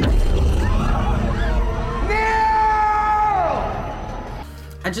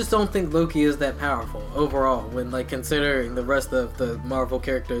 I just don't think Loki is that powerful overall when, like, considering the rest of the Marvel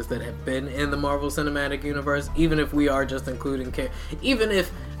characters that have been in the Marvel Cinematic Universe, even if we are just including even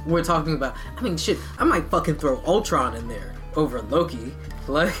if we're talking about, I mean, shit, I might fucking throw Ultron in there over Loki.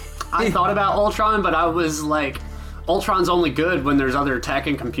 Like, I thought about Ultron, but I was like, Ultron's only good when there's other tech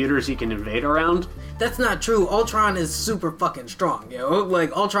and computers he can invade around. That's not true. Ultron is super fucking strong, yo.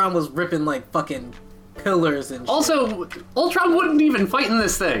 Like, Ultron was ripping, like, fucking pillars and shit. Also, Ultron wouldn't even fight in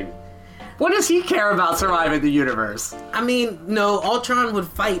this thing. What does he care about surviving the universe? I mean, no, Ultron would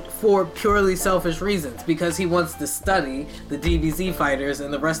fight for purely selfish reasons because he wants to study the DBZ fighters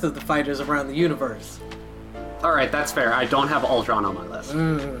and the rest of the fighters around the universe. Alright, that's fair. I don't have Ultron on my list.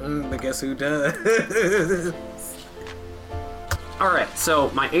 But guess who does? Alright, so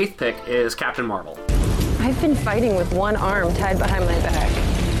my 8th pick is Captain Marvel. I've been fighting with one arm tied behind my back.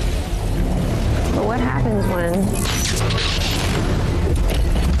 But what happens when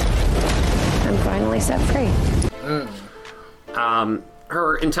I'm finally set free?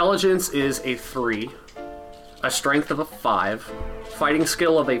 Her intelligence is a 3, a strength of a 5, fighting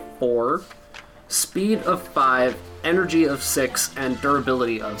skill of a 4, speed of 5, energy of 6, and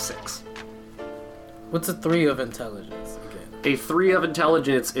durability of 6. What's a 3 of intelligence again? A 3 of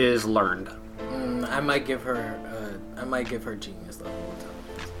intelligence is learned. I might give her genius level intelligence.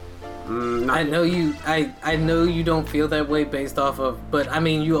 I know you don't feel that way based off of, but I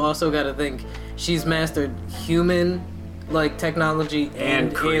mean, you also got to think she's mastered human like technology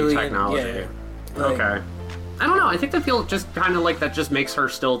and alien technology. Yeah, like, okay. I don't know. I think I feel just kind of like that just makes her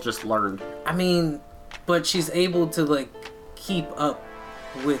still just learned. I mean, but she's able to like keep up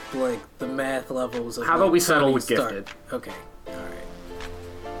with like the math levels of. How about we settle with Gifted? Okay. All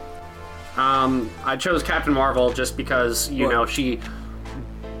right. I chose Captain Marvel just because you know she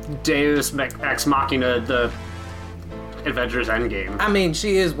Deus Ex Machina the Avengers Endgame. I mean,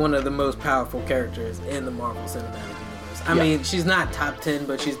 she is one of the most powerful characters in the Marvel Cinematic Universe. I mean, she's not top 10,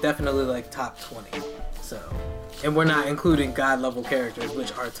 but she's definitely like top 20. So, and we're not including God level characters,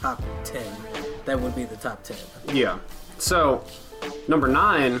 which are top 10. That would be the top 10. Yeah. So, number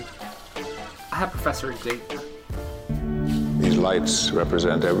 9, I have Professor Xavier. These lights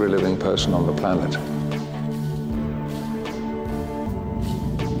represent every living person on the planet.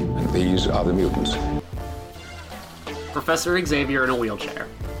 And these are the mutants. Professor Xavier in a wheelchair.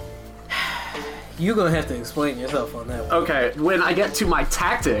 You're gonna have to explain yourself on that one. Okay, when I get to my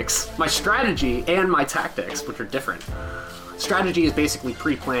tactics, my strategy and my tactics, which are different. Strategy is basically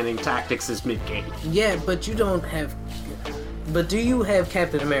pre-planning, tactics is mid-game. Yeah, but you don't have... But do you have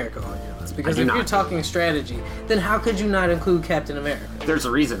Captain America on your list? Because if you're talking strategy, then how could you not include Captain America? There's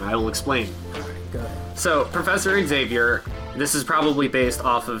a reason, I will explain. Alright, go ahead. So, Professor Xavier, this is probably based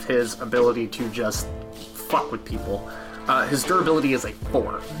off of his ability to just fuck with people. His durability is a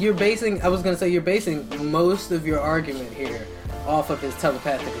 4. You're basing most of your argument here off of his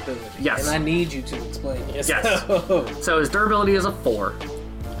telepathic ability. Yes. And I need you to explain yourself. Yes. So his durability is a 4.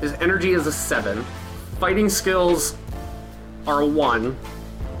 His energy is a 7. Fighting skills are a 1.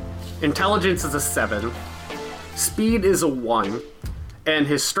 Intelligence is a 7. Speed is a 1. And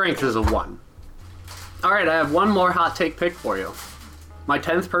his strength is a 1. Alright, I have one more hot take pick for you. My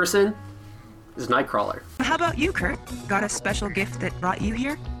 10th person is Nightcrawler. How about you, Kurt? Got a special gift that brought you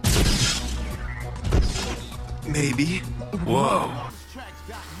here? Maybe. Whoa.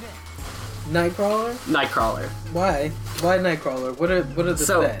 Nightcrawler? Nightcrawler. Why? Why Nightcrawler? What are the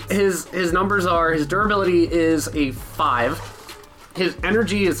stats? His numbers are, his durability is a 5. His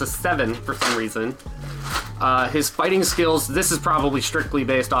energy is a 7 for some reason. His fighting skills, this is probably strictly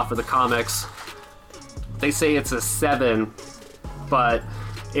based off of the comics. They say it's a 7, but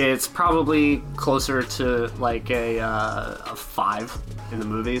it's probably closer to like a 5 in the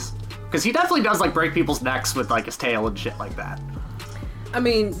movies. Because he definitely does like break people's necks with like his tail and shit like that. I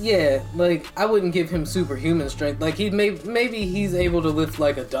mean, yeah, like I wouldn't give him superhuman strength. Like maybe he's able to lift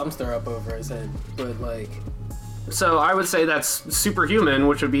like a dumpster up over his head, but like. So I would say that's superhuman,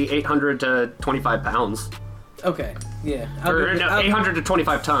 which would be 800 to 25 pounds. Okay, yeah. 800 to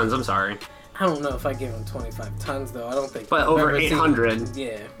 25 tons. I'm sorry. I don't know if I give him 25 tons though. I don't think. But over 800.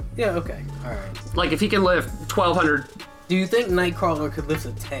 Yeah. Okay. All right. Like if he can lift 1,200. Do you think Nightcrawler could lift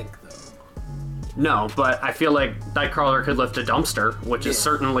a tank though? No, but I feel like Nightcrawler could lift a dumpster, which is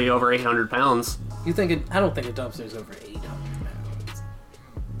certainly over 800 pounds. You think I don't think a dumpster is over 800 pounds.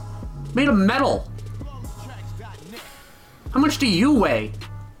 Made of metal. How much do you weigh?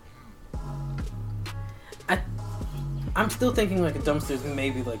 I'm still thinking like a dumpster is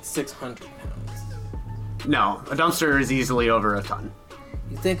maybe like 600 pounds. No, a dumpster is easily over a ton.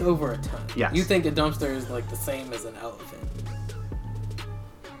 You think over a ton? Yes. You think a dumpster is like the same as an elephant?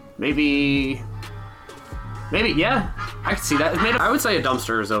 Maybe, yeah. I can see that. I would say a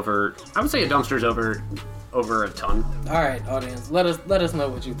dumpster is over. I would say a dumpster is over a ton. All right, audience, let us know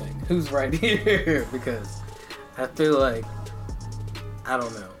what you think. Who's right here? Because I feel like, I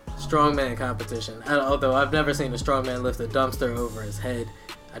don't know, strongman competition. Although I've never seen a strongman lift a dumpster over his head,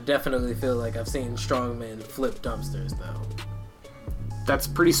 I definitely feel like I've seen strongmen flip dumpsters though. That's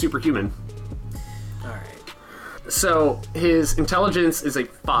pretty superhuman. All right. So his intelligence is a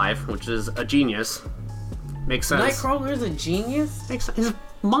 5, which is a genius. Makes sense. Nightcrawler is a genius? His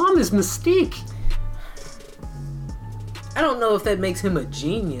mom is Mystique. I don't know if that makes him a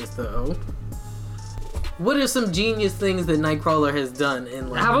genius though. What are some genius things that Nightcrawler has done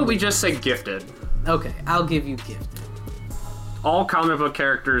in like... How about we just say gifted? Okay, I'll give you gifted. All comic book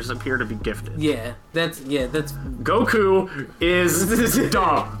characters appear to be gifted. Yeah, that's... Goku is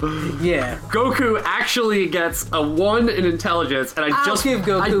dumb. Yeah. Goku actually gets a 1 in intelligence, and I'll give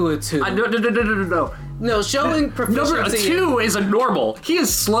Goku a 2. No. No, showing proficiency... Number 2 is a normal. He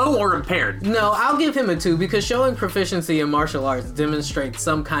is slow or impaired. No, I'll give him a 2 because showing proficiency in martial arts demonstrates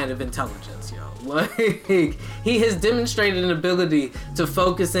some kind of intelligence, yo. Like, he has demonstrated an ability to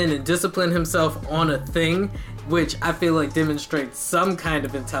focus in and discipline himself on a thing, which I feel like demonstrates some kind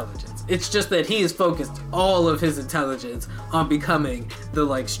of intelligence. It's just that he has focused all of his intelligence on becoming the,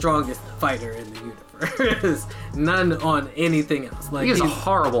 like, strongest fighter in the universe. None on anything else. Like, he is a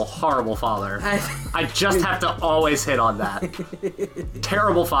horrible, horrible father. I just have to always hit on that.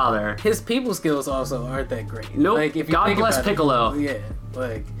 Terrible father. His people skills also aren't that great. Nope. Like, if you God think bless about Piccolo. Yeah,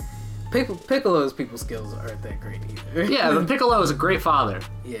 like... Piccolo's people skills aren't that great either. Yeah, but Piccolo is a great father.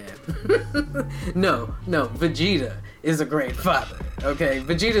 Yeah. No, Vegeta is a great father. Okay,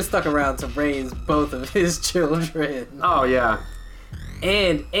 Vegeta stuck around to raise both of his children. Oh yeah.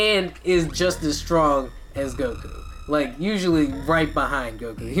 And is just as strong as Goku. Like, usually right behind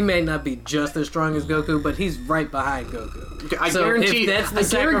Goku. He may not be just as strong as Goku, but he's right behind Goku. I guarantee you.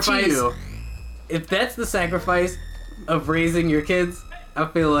 If that's the sacrifice of raising your kids, I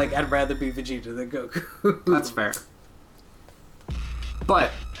feel like I'd rather be Vegeta than Goku. That's fair.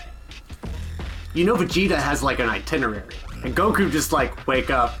 But, you know Vegeta has like an itinerary. And Goku just like, wake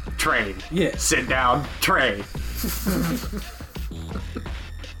up, train. Yeah. Sit down, train.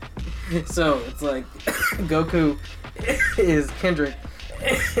 So, it's like, Goku is Kendrick,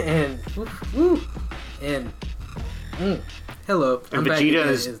 and, hello. And Vegeta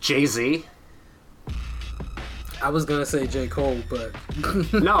is Jay-Z. I was gonna say J. Cole, but...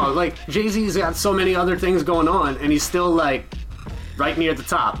 No, like, Jay-Z's got so many other things going on, and he's still, like, right near the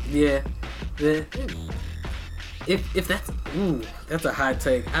top. Yeah. If that's... Ooh, that's a hot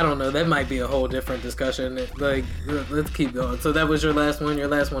take. I don't know, that might be a whole different discussion. Like, let's keep going. So that was your last one? Your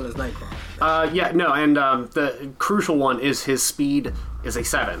last one is Nightcrawler. Yeah, no, and the crucial one is his speed is a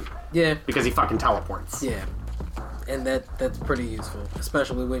 7. Yeah. Because he fucking teleports. Yeah. And that's pretty useful,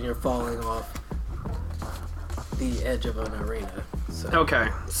 especially when you're falling off the edge of an arena. So. Okay,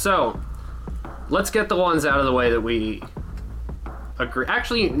 so let's get the ones out of the way that we agree.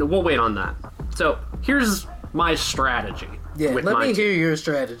 Actually, we'll wait on that. So here's my strategy. Yeah, let me hear your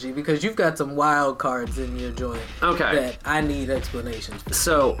strategy because you've got some wild cards in your joint. Okay. That I need explanations for.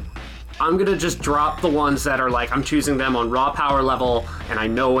 So I'm gonna just drop the ones that are like I'm choosing them on raw power level and I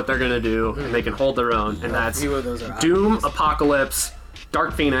know what they're gonna do and they can hold their own. And that's Doom, Apocalypse,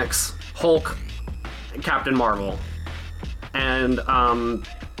 Dark Phoenix, Hulk, Captain Marvel, and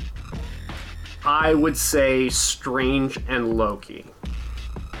I would say Strange and Loki.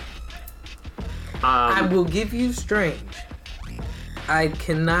 I will give you Strange. I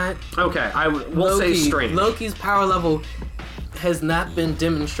cannot. Okay, we'll say Strange. Loki's power level has not been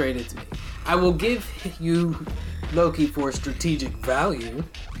demonstrated to me. I will give you Loki for strategic value.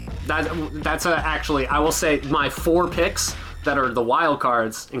 That's actually, I will say my 4 picks that are the wild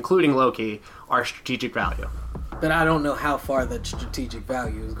cards, including Loki, are strategic value. But I don't know how far that strategic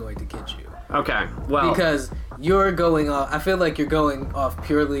value is going to get you. Okay, well... Because you're going off... I feel like you're going off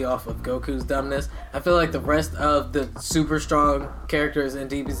purely off of Goku's dumbness. I feel like the rest of the super strong characters in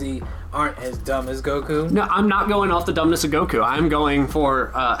DBZ aren't as dumb as Goku. No, I'm not going off the dumbness of Goku. I'm going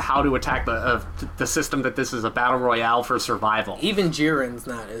for how to attack the system that this is a battle royale for survival. Even Jiren's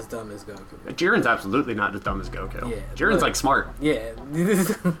not as dumb as Goku. Jiren's absolutely not as dumb as Goku. Yeah, Jiren's like smart. Yeah,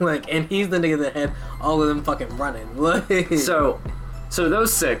 like, and he's the nigga that had all of them fucking running. So, So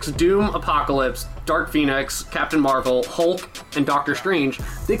those 6, Doom, Apocalypse, Dark Phoenix, Captain Marvel, Hulk, and Doctor Strange,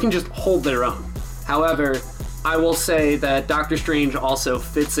 they can just hold their own. However, I will say that Doctor Strange also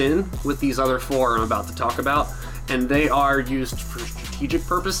fits in with these other 4 I'm about to talk about, and they are used for strategic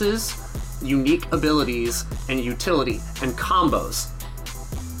purposes, unique abilities, and utility, and combos.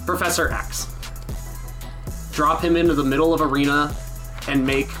 Professor X. Drop him into the middle of arena and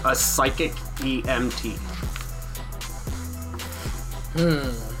make a psychic EMT.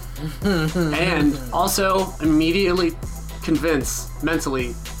 And also immediately convince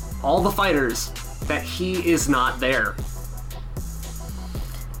mentally all the fighters that he is not there.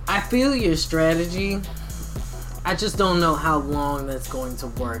 I feel your strategy. I just don't know how long that's going to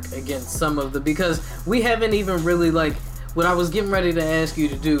work against some of the, because we haven't even really, like, what I was getting ready to ask you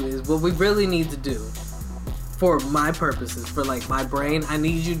to do is what we really need to do for my purposes, for like my brain. I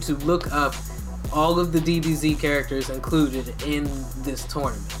need you to look up all of the DBZ characters included in this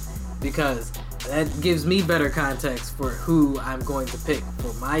tournament, because that gives me better context for who I'm going to pick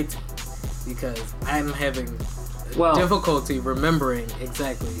for my team, because I'm having difficulty remembering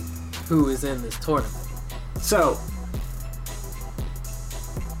exactly who is in this tournament. So,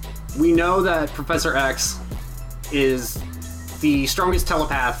 we know that Professor X is the strongest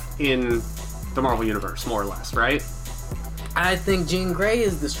telepath in the Marvel Universe, more or less, right? I think Jean Grey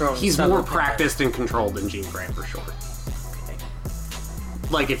is the strongest. He's more practiced and controlled than Jean Grey, for sure. Okay.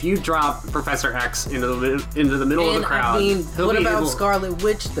 Like, if you drop Professor X into the middle of the crowd, I mean, what about Scarlet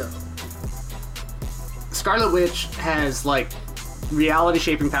Witch, though? Scarlet Witch has, like,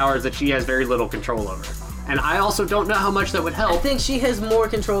 reality-shaping powers that she has very little control over. And I also don't know how much that would help. I think she has more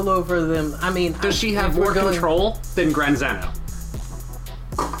control over them. I mean, does she have more control than Grand Zeno?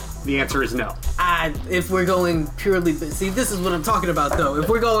 The answer is no. If we're going purely... See, this is what I'm talking about, though. If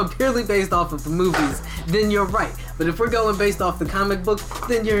we're going purely based off of the movies, then you're right. But if we're going based off the comic books,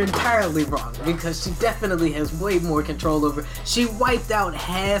 then you're entirely wrong. Because she definitely has way more control over... She wiped out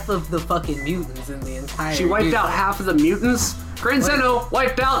half of the fucking mutants in the entire... She wiped out half of the mutants? Grand Zeno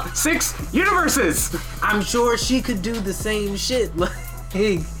wiped out 6 universes! I'm sure she could do the same shit. Like...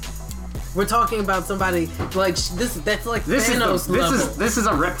 We're talking about somebody like this. That's like Thanos level. This is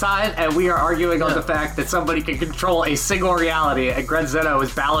a riptide, and we are arguing on the fact that somebody can control a single reality, and Grand Zeno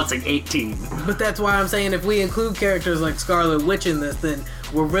is balancing 18. But that's why I'm saying if we include characters like Scarlet Witch in this, then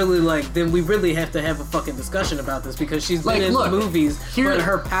we're really then we really have to have a fucking discussion about this, because she's been in the movies, but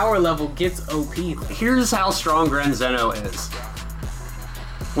her power level gets OP. Here's how strong Grand Zeno is.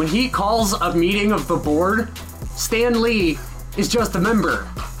 When he calls a meeting of the board, Stan Lee is just a member.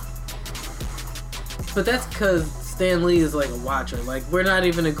 But that's because Stan Lee is like a watcher. Like, we're not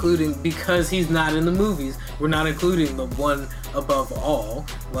even including, because he's not in the movies, we're not including the one above all,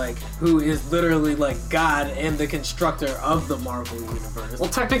 like, who is literally like God and the constructor of the Marvel Universe. Well,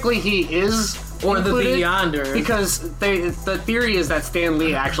 technically he is or included, the Beyonder, because the theory is that Stan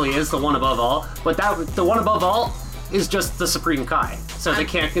Lee actually is the one above all, but the one above all is just the Supreme Kai. So they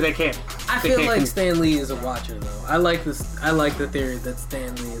can't. I feel like Stan Lee is a watcher, though. I like this. I like the theory that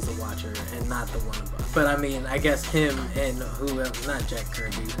Stan Lee is a watcher and not the one above. But I mean, I guess him and who else? Not Jack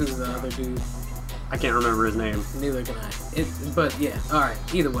Kirby. Who's the other dude? I can't remember his name. Neither can I. But yeah. All right.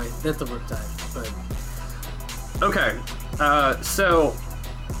 Either way, that's a riptide. But okay. So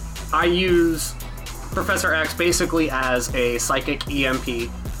I use Professor X basically as a psychic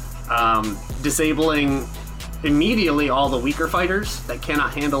EMP, disabling immediately all the weaker fighters that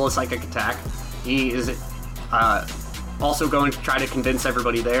cannot handle a psychic attack. He is also going to try to convince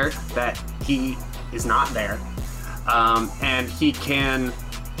everybody there that he is not there. And he can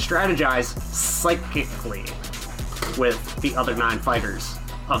strategize psychically with the other 9 fighters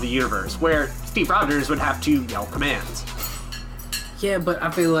of the universe, where Steve Rogers would have to yell commands. Yeah, but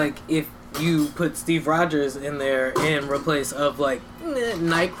I feel like if you put Steve Rogers in there in replace of, like,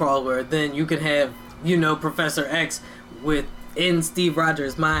 Nightcrawler, then you could have, Professor X within Steve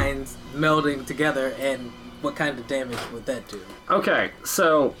Rogers' minds melding together, and what kind of damage would that do? Okay,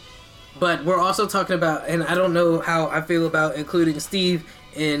 so... But we're also talking about, and I don't know how I feel about including Steve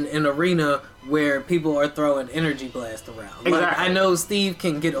in an arena where people are throwing energy blast around. Exactly. Like, I know Steve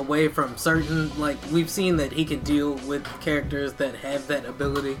can get away from certain, like, we've seen that he can deal with characters that have that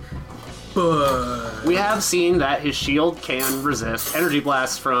ability, but... We have seen that his shield can resist energy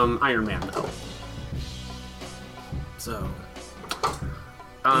blasts from Iron Man, though. So,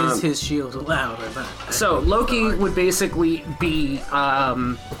 is his shield allowed or not? So, Loki would basically be,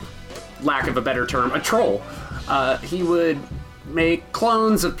 lack of a better term, a troll. He would make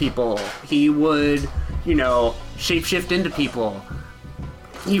clones of people. He would, shapeshift into people.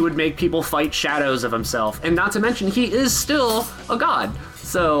 he would make people fight shadows of himself. And not to mention, he is still a god.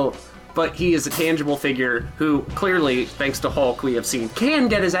 So, but he is a tangible figure who clearly, thanks to Hulk, we have seen, can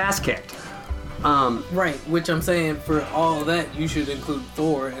get his ass kicked. Right, which I'm saying, for all that, you should include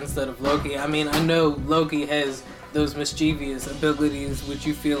Thor instead of Loki. I mean, I know Loki has those mischievous abilities, which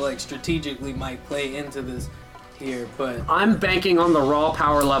you feel like strategically might play into this here, but... I'm banking on the raw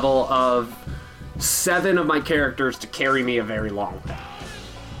power level of 7 of my characters to carry me a very long way.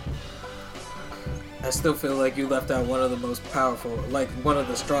 I still feel like you left out one of the most powerful, like one of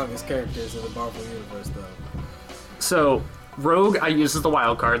the strongest characters in the Marvel Universe, though. So, Rogue, I use as the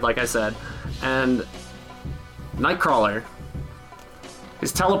wild card, like I said, and Nightcrawler,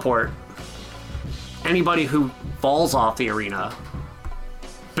 his teleport, anybody who falls off the arena,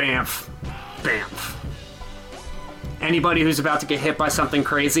 bamf, bamf. Anybody who's about to get hit by something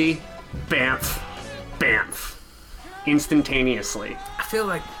crazy, bamf, bamf. Instantaneously. I feel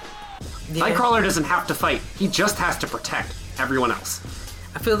like... Yeah. Nightcrawler doesn't have to fight, he just has to protect everyone else.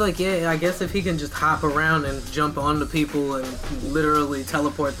 I feel like, yeah, I guess if he can just hop around and jump onto people and literally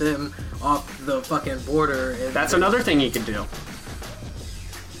teleport them off the fucking border. That's another thing he can do.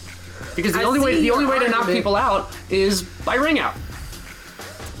 Because the only way to knock people out is by ring out.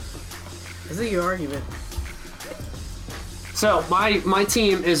 I see your argument. So my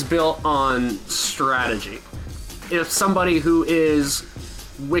team is built on strategy. If somebody who is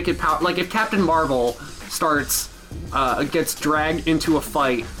wicked power, like if Captain Marvel gets dragged into a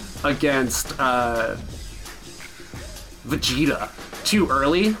fight against Vegeta too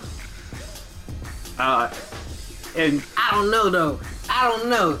early, and I don't know though. I don't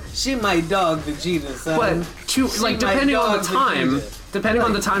know. She might dog Vegeta, son. But depending on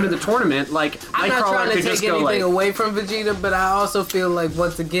the time of the tournament, like I'm not Nightcrawler trying to could take just go anything like, away from Vegeta, but I also feel like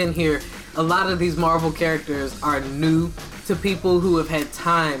once again here, a lot of these Marvel characters are new to people who have had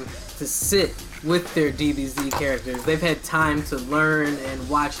time to sit with their DBZ characters. They've had time to learn and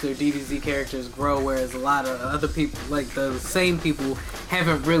watch their DBZ characters grow, whereas a lot of other people, like the same people,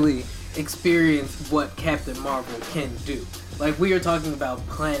 haven't really experienced what Captain Marvel can do. Like, we are talking about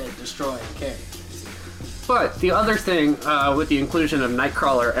planet-destroying characters. But the other thing with the inclusion of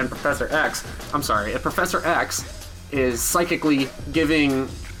Nightcrawler and Professor X, if Professor X is psychically giving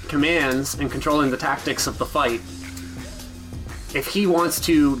commands and controlling the tactics of the fight, if he wants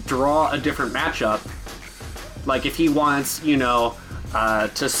to draw a different matchup, like if he wants,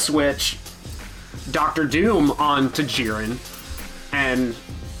 to switch Doctor Doom onto Jiren and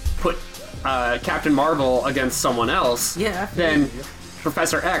put Captain Marvel against someone else, then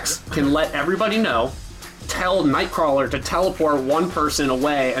Professor X can let everybody know, tell Nightcrawler to teleport one person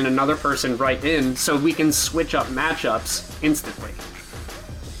away and another person right in, so we can switch up matchups instantly.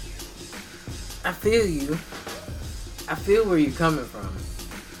 I feel you. I feel where you're coming from.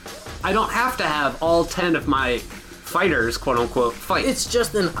 I don't have to have all 10 of my fighters, quote-unquote, fight. It's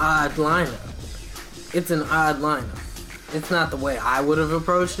just an odd lineup. It's an odd lineup. It's not the way I would have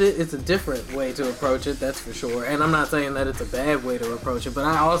approached it. It's a different way to approach it, that's for sure. And I'm not saying that it's a bad way to approach it, but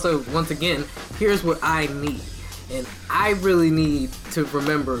I also, once again, here's what I need. And I really need to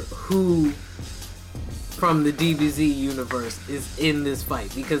remember who from the DBZ universe is in this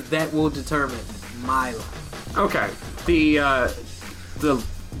fight, because that will determine my life. Okay.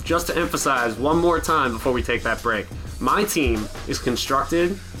 Just to emphasize one more time before we take that break, my team is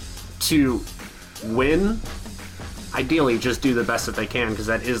constructed to win. Ideally, just do the best that they can, because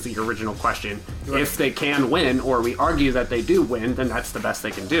that is the original question. Right. If they can win, or we argue that they do win, then that's the best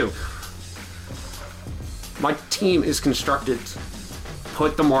they can do. My team is constructed to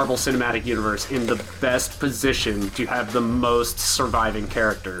put the Marvel Cinematic Universe in the best position to have the most surviving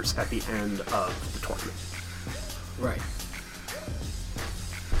characters at the end of the tournament. Right.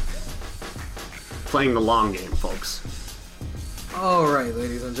 Playing the long game, folks. Alright,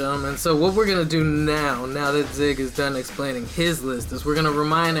 ladies and gentlemen, so what we're going to do now that Zig is done explaining his list, is we're going to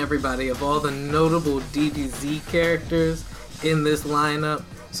remind everybody of all the notable DBZ characters in this lineup,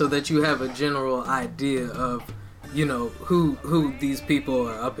 so that you have a general idea of, who these people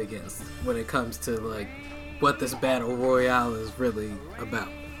are up against when it comes to, like, what this Battle Royale is really about.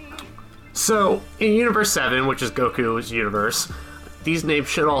 So, in Universe 7, which is Goku's universe, these names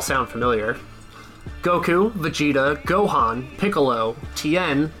should all sound familiar. Goku, Vegeta, Gohan, Piccolo,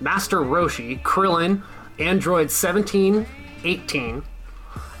 Tien, Master Roshi, Krillin, Android 17, 18,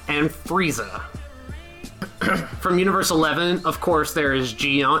 and Frieza. From Universe 11, of course, there's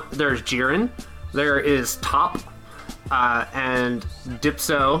Jiren, there is Top, and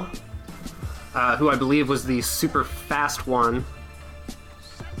Dipso, who I believe was the super fast one,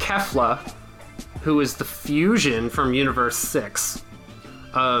 Kefla, who is the fusion from Universe 6,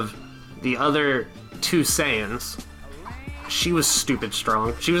 of the other two Saiyans, she was stupid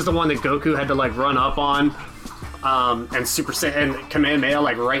strong. She was the one that Goku had to like run up on, and Super Saiyan and Kamehameha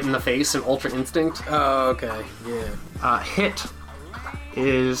like right in the face in Ultra Instinct. Oh, okay, yeah. Hit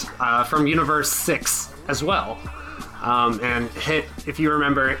is from Universe 6 as well. And Hit, if you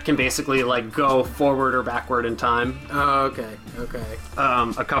remember, it can basically like go forward or backward in time. Oh, okay.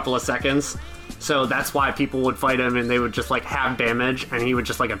 A couple of seconds. So that's why people would fight him and they would just like have damage and he would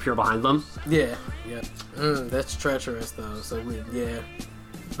just like appear behind them. Yeah. That's treacherous though. So yeah.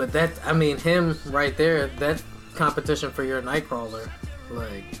 But that, I mean, him right there, that competition for your Nightcrawler,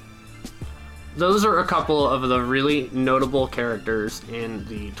 like. Those are a couple of the really notable characters in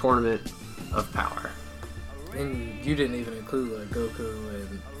the Tournament of Power. And you didn't even include like Goku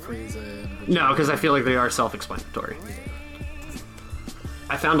and Frieza and Vegeta. No, because I feel like they are self-explanatory. Yeah.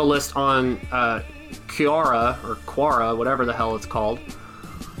 I found a list on Quora, or Quora, whatever the hell it's called.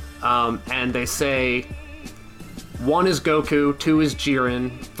 And they say 1 is Goku, 2 is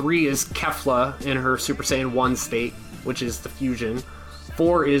Jiren, 3 is Kefla in her Super Saiyan 1 state, which is the fusion.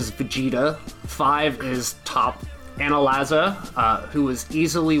 4 is Vegeta, 5 is Top Analyza, who is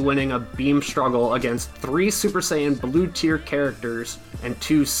easily winning a beam struggle against 3 Super Saiyan Blue tier characters and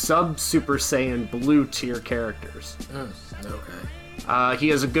 2 Sub-Super Saiyan Blue tier characters. Okay. He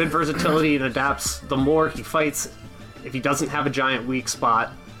has a good versatility and adapts the more he fights. If he doesn't have a giant weak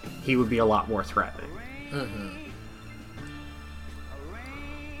spot, he would be a lot more threatening.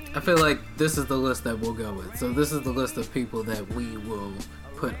 I feel like this is the list that we'll go with. So this is the list of people that we will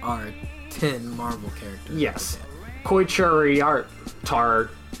put our 10 Marvel characters. Yes. Koichuriartar,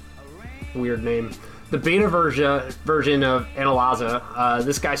 weird name. The beta version of Analyza.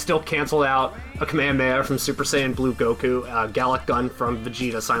 This guy still canceled out a Kamehameha from Super Saiyan Blue Goku, a Gallic Gun from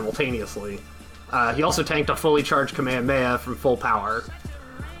Vegeta simultaneously. He also tanked a fully charged Kamehameha from Full Power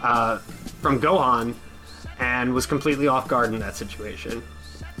from Gohan and was completely off guard in that situation.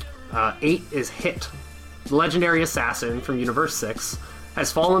 8 is Hit. The legendary assassin from Universe 6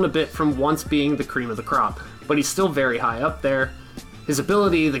 has fallen a bit from once being the cream of the crop, but he's still very high up there. His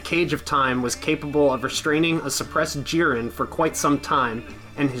ability, the Cage of Time, was capable of restraining a suppressed Jiren for quite some time,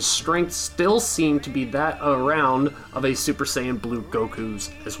 and his strength still seemed to be that around of a Super Saiyan Blue Goku's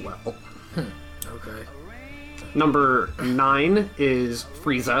as well. Okay. Number 9 is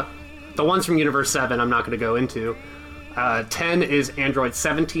Frieza. The ones from Universe 7 I'm not going to go into. 10 is Android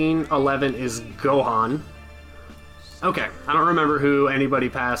 17. 11 is Gohan. Okay, I don't remember who anybody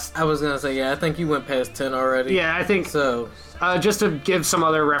passed. I was gonna say, yeah, I think you went past 10 already. Yeah, I think so. Just to give some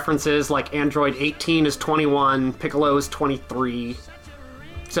other references, like Android 18 is 21, Piccolo is 23.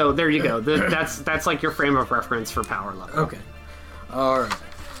 So there you go. That's like your frame of reference for power level. Okay. All right.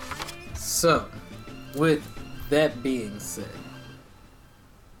 So, with that being said,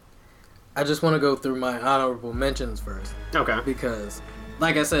 I just want to go through my honorable mentions first. Okay. Because,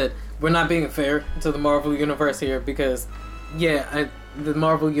 like I said, we're not being fair to the Marvel Universe here because, yeah, the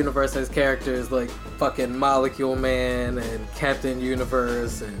Marvel Universe has characters like fucking Molecule Man and Captain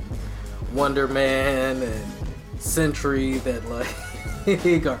Universe and Wonder Man and Sentry that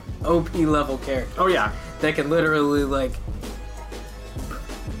like are OP level characters. Oh yeah. That can literally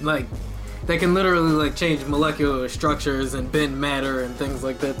they can literally change molecular structures and bend matter and things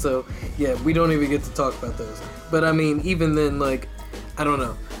like that. So yeah, we don't even get to talk about those. But I mean, even then, like, I don't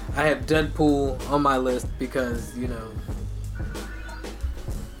know. I have Deadpool on my list because, you know,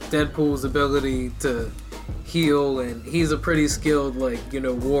 Deadpool's ability to heal, and he's a pretty skilled, like, you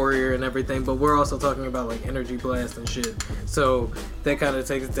know, warrior and everything, but we're also talking about, like, energy blast and shit. So that kind of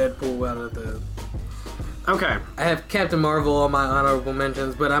takes Deadpool out of the... Okay. I have Captain Marvel on my honorable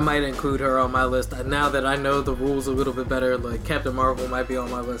mentions, but I might include her on my list. Now that I know the rules a little bit better, like, Captain Marvel might be on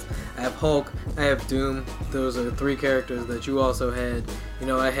my list. I have Hulk, I have Doom. Those are 3 characters that you also had. You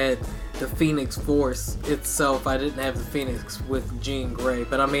know, I had the Phoenix Force itself. I didn't have the Phoenix with Jean Grey,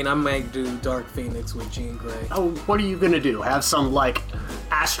 but I mean, I might do Dark Phoenix with Jean Grey. Oh, what are you gonna do? Have some, like,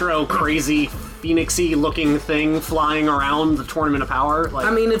 Astro crazy Phoenixy looking thing flying around the Tournament of Power? Like,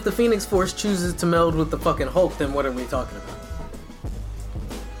 I mean, if the Phoenix Force chooses to meld with the fucking Hulk, then what are we talking about?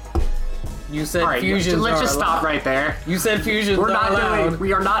 You said right, fusions let's are just stop right there. You said fusions are allowed.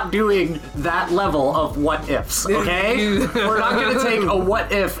 We are not doing that level of what ifs, okay? We're not going to take a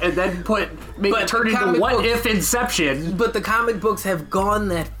what if and then make it turn into what if Inception. But the comic books have gone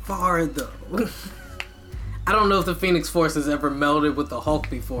that far, though. I don't know if the Phoenix Force has ever melded with the Hulk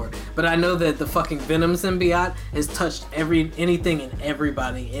before, but I know that the fucking Venom symbiote has touched anything and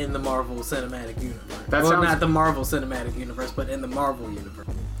everybody in the Marvel Cinematic Universe. Not the Marvel Cinematic Universe, but in the Marvel Universe.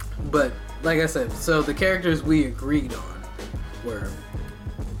 But, like I said, so the characters we agreed on were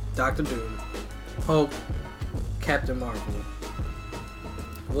Doctor Doom, Hulk, Captain Marvel.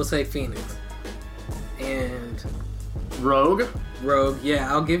 We'll say Phoenix. And... Rogue? Rogue,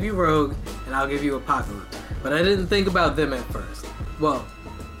 yeah, I'll give you Rogue, and I'll give you Apocalypse. But I didn't think about them at first. Well,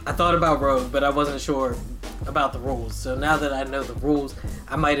 I thought about Rogue, but I wasn't sure about the rules. So now that I know the rules,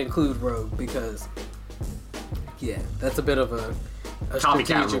 I might include Rogue because, yeah, that's a bit of a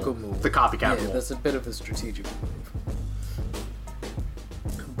strategical move. The copycat rule. Yeah, that's a bit of a strategical move.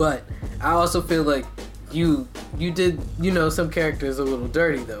 But I also feel like you did, some characters a little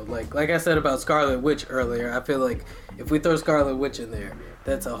dirty though. Like I said about Scarlet Witch earlier, I feel like if we throw Scarlet Witch in there,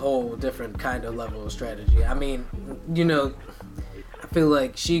 that's a whole different kind of level of strategy. I mean, I feel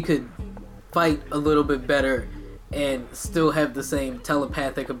like she could fight a little bit better and still have the same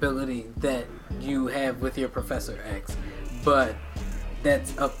telepathic ability that you have with your Professor X. But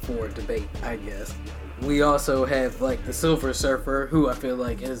that's up for debate, I guess. We also have like the Silver Surfer, who I feel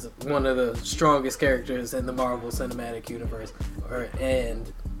like is one of the strongest characters in the Marvel Cinematic Universe.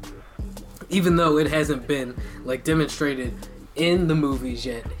 And even though it hasn't been like demonstrated in the movies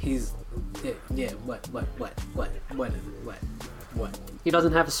yet, he's what? He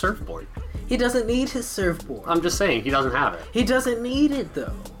doesn't have a surfboard. He doesn't need his surfboard. I'm just saying, he doesn't have it. He doesn't need it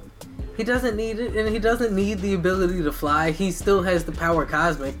though. He doesn't need it, and he doesn't need the ability to fly. He still has the power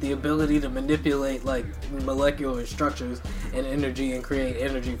cosmic, the ability to manipulate like molecular structures and energy and create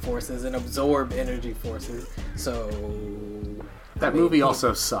energy forces and absorb energy forces. So that movie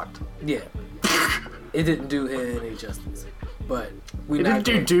also sucked. Yeah. It didn't do him any justice. But we didn't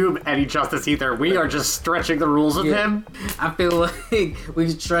do Doom any justice either. We are just stretching the rules of him. I feel like we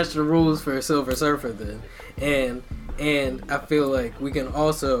stretch the rules for Silver Surfer then. And I feel like we can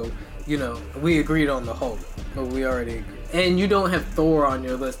also, we agreed on the Hulk. But we already agreed. And you don't have Thor on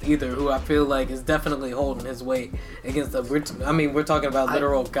your list either, who I feel like is definitely holding his weight against we're talking about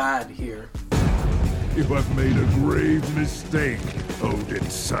literal God here. You have made a grave mistake,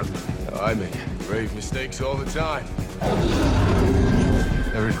 Odin's son. I make grave mistakes all the time.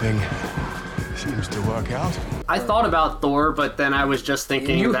 Everything seems to work out. I thought about Thor, but then I was just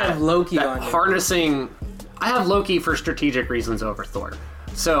thinking you that, have Loki that on harnessing... I have Loki for strategic reasons over Thor.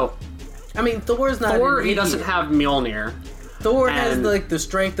 So... I mean, Thor's not Thor, he doesn't have Mjolnir. Thor has, like, the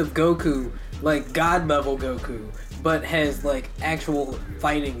strength of Goku, like, God-level Goku, but has, like, actual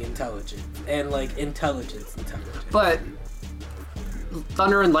fighting intelligence and, like, intelligence. But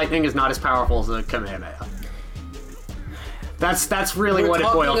Thunder and Lightning is not as powerful as a Kamehameha. That's really what it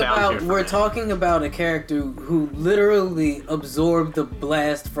boiled down to. We're talking about a character who literally absorbed the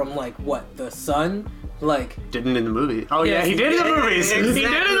blast from, like, what, the sun? Like... Didn't in the movie. Oh, yes, yeah, he did in the movies! Exactly. He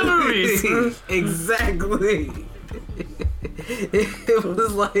did in the movies! Exactly! It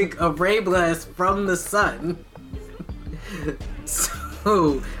was like a ray blast from the sun.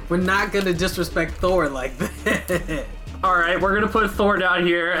 So, we're not gonna disrespect Thor like that. Alright, we're gonna put Thor down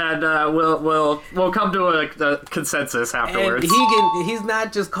here, and we'll come to a consensus afterwards. And he's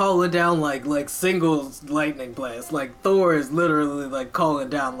not just calling down like singles lightning blasts. Like Thor is literally like calling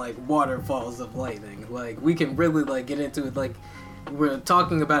down like waterfalls of lightning. Like we can really like get into it. Like we're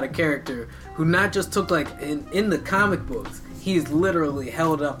talking about a character who not just took like in the comic books, he's literally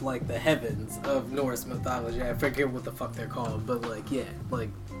held up like the heavens of Norse mythology. I forget what the fuck they're called, but like yeah, like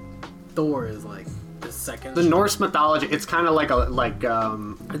Thor is like the second. The Norse mythology, it's kind of like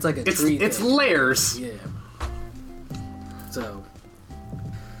it's like a tree. It's layers. Yeah. So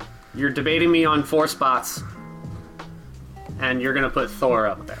you're debating me on 4 spots, and you're gonna put Thor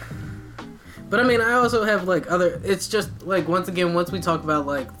up there. But I mean, I also have like other. It's just like once we talk about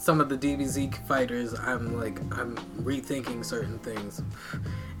like some of the DBZ fighters, I'm rethinking certain things,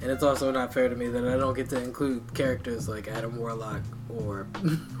 and it's also not fair to me that I don't get to include characters like Adam Warlock or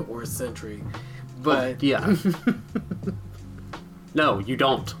Sentry. But yeah. No, you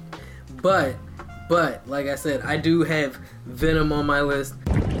don't. But like I said, I do have Venom on my list.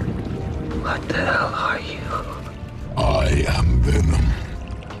 What the hell are you? I am Venom,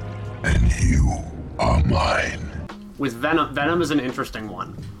 and you are mine. With Venom is an interesting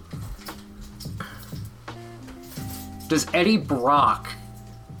one. Does Eddie Brock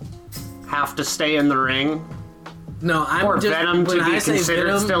have to stay in the ring? No, I'm or just... Venom to be considered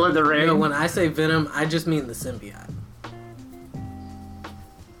Venom, still in the ring? No, when I say Venom, I just mean the symbiote.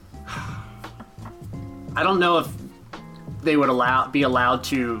 I don't know if they would be allowed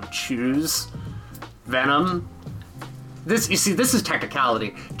to choose Venom. This is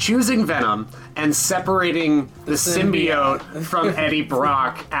technicality. Choosing Venom and separating the symbiote from Eddie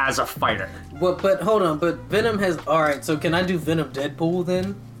Brock as a fighter. But hold on, but Venom has... Alright, so can I do Venom Deadpool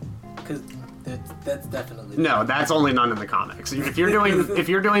then? Because That's definitely no. That's only none in the comics. If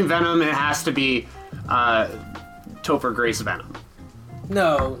you're doing Venom, it has to be Topher Grace Venom.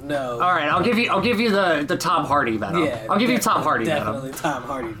 No. All right, I'll give you the Tom Hardy Venom. Yeah, I'll give you Tom Hardy definitely Venom. Tom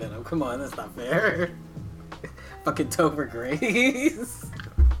Hardy Venom. Come on, that's not fair. Fucking Topher Grace.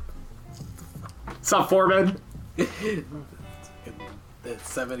 What's up, Foreman? That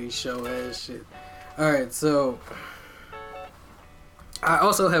 70s show ass shit. Alright, so I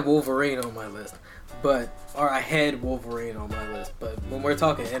also have Wolverine on my list, I had Wolverine on my list, but when we're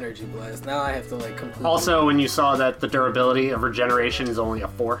talking Energy Blast, now I have to like completely... Also, when you saw that the durability of regeneration is only a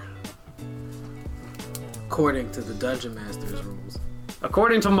 4. According to the Dungeon Master's rules.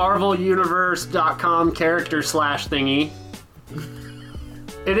 According to MarvelUniverse.com character/thingy,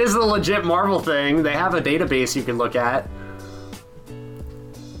 it is a legit Marvel thing. They have a database you can look at.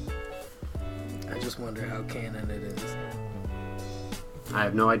 I just wonder how canon it is. I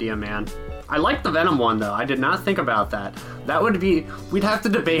have no idea, man. I like the Venom one, though. I did not think about that. That would be... We'd have to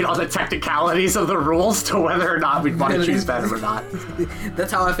debate all the technicalities of the rules to whether or not we'd want to choose Venom or not.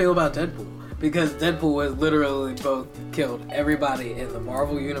 That's how I feel about Deadpool. Because Deadpool has literally both killed everybody in the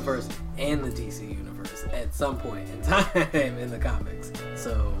Marvel Universe and the DC Universe at some point in time in the comics.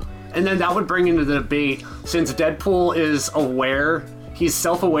 So... And then that would bring into the debate, since Deadpool is aware, he's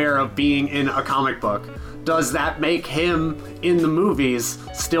self-aware of being in a comic book, does that make him in the movies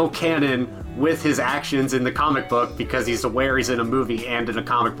still canon with his actions in the comic book because he's aware he's in a movie and in a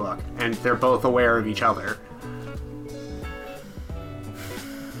comic book, and they're both aware of each other?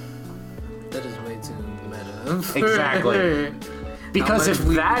 That is way too meta. Exactly. Because if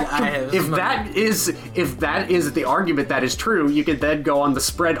that is the argument that is true, you could then go on the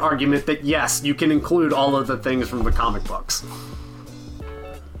spread argument that yes, you can include all of the things from the comic books.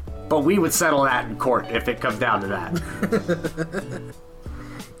 But we would settle that in court if it comes down to that.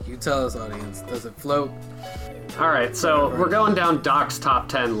 You tell us, audience. Does it float? Alright, so we're going down Doc's top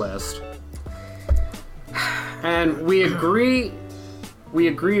 10 list. And we agree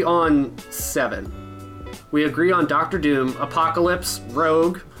on 7. We agree on Doctor Doom, Apocalypse,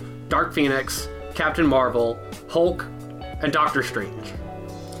 Rogue, Dark Phoenix, Captain Marvel, Hulk, and Doctor Strange.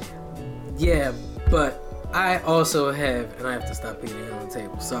 Yeah, but I also have, and I have to stop beating on the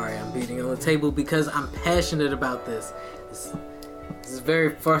table. Sorry, I'm beating on the table because I'm passionate about this. This is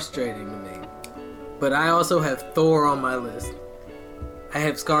very frustrating to me. But I also have Thor on my list. I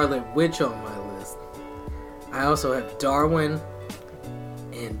have Scarlet Witch on my list. I also have Darwin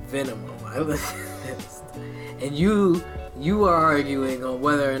and Venom on my list. And you are arguing on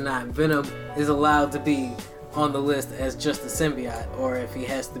whether or not Venom is allowed to be on the list as just a symbiote or if he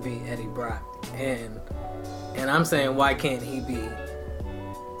has to be Eddie Brock. And I'm saying, why can't he be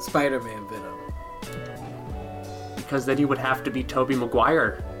Spider-Man Venom? Because then he would have to be Tobey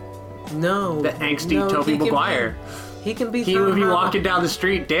Maguire. No. The angsty Tobey Maguire. He can be... He would be walking down the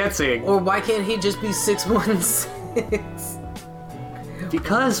street dancing. Or why can't he just be 616?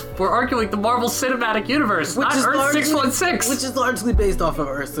 Because we're arguing the Marvel Cinematic Universe, not Earth 616. Which is largely based off of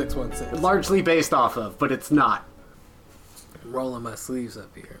Earth 616. Largely based off of, but it's not. I'm rolling my sleeves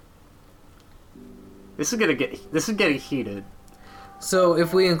up here. This is getting heated. So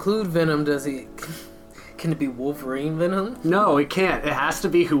if we include Venom, can it be Wolverine Venom? No, it can't. It has to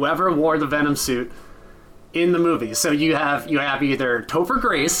be whoever wore the Venom suit in the movie. So you have either Topher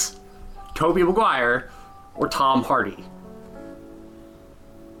Grace, Tobey Maguire, or Tom Hardy.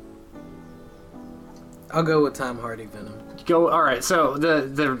 I'll go with Tom Hardy Venom. All right. So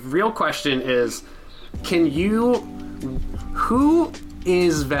the real question is, who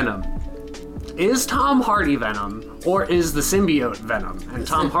is Venom? Is Tom Hardy Venom, or is the symbiote Venom? And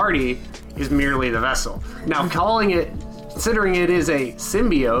Tom Hardy is merely the vessel. Now, considering it is a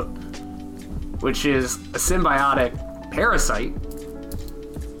symbiote, which is a symbiotic parasite.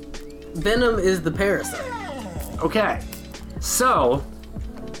 Venom is the parasite. Okay. So,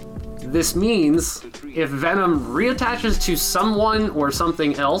 this means if Venom reattaches to someone or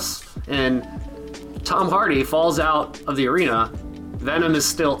something else, and Tom Hardy falls out of the arena, Venom is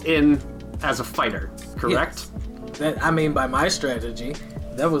still in as a fighter, correct? Yes. By my strategy,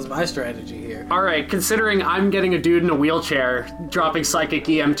 that was my strategy here. All right, considering I'm getting a dude in a wheelchair dropping psychic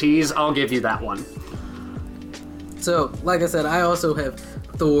EMTs, I'll give you that one. So, like I said, I also have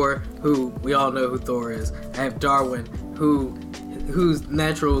Thor, who we all know who Thor is. I have Darwin, whose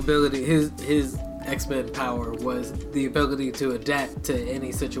natural ability, his X-Men power was the ability to adapt to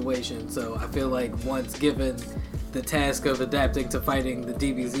any situation. So I feel like once given the task of adapting to fighting the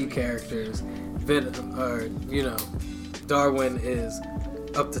DBZ characters, Darwin is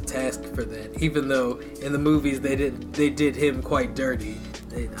up to task for that. Even though in the movies they did him quite dirty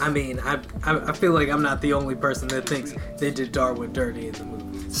I mean, I feel like I'm not the only person that thinks they did Darwin dirty in the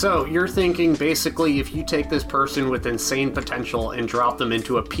movie. So you're thinking basically if you take this person with insane potential and drop them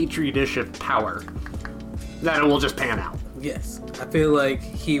into a petri dish of power, that it will just pan out. Yes. I feel like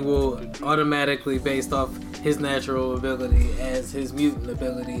he will automatically, based off his natural ability as his mutant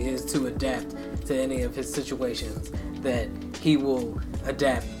ability is to adapt to any of his situations, that he will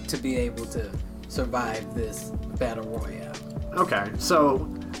adapt to be able to survive this battle royale. Okay, so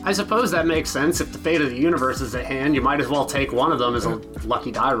I suppose that makes sense. If the fate of the universe is at hand, you might as well take one of them as a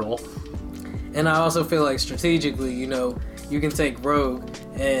lucky die roll. And I also feel like strategically, you know, you can take Rogue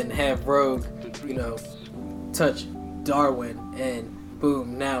and have Rogue, you know, touch Darwin, and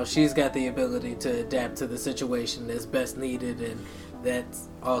boom, now she's got the ability to adapt to the situation as best needed, and that's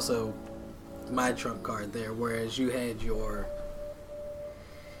also my trump card there, whereas you had your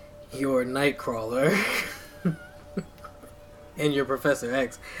Nightcrawler and your Professor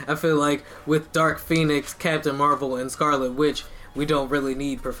X. I feel like with Dark Phoenix, Captain Marvel, and Scarlet Witch, we don't really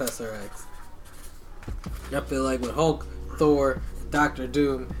need Professor X. I feel like with Hulk, Thor, Doctor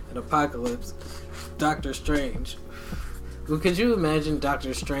Doom, and Apocalypse, Doctor Strange. Well, could you imagine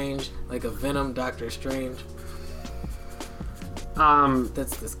Doctor Strange, like a Venom Doctor Strange?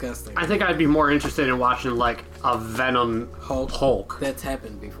 That's disgusting. I think I'd be more interested in watching like a Venom Hulk. That's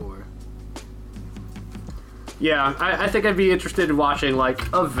happened before. Yeah, I think I'd be interested in watching like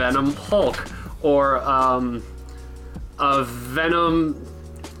a Venom Hulk or a Venom.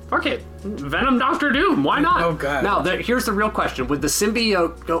 Okay, Venom Doctor Doom. Why not? Oh god. Now, here's the real question: would the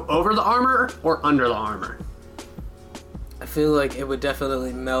symbiote go over the armor or under the armor? I feel like it would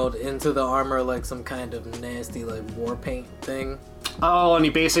definitely meld into the armor like some kind of nasty like war paint thing. Oh, and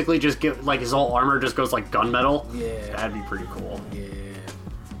he basically just get like his whole armor just goes like gunmetal. Yeah, that'd be pretty cool.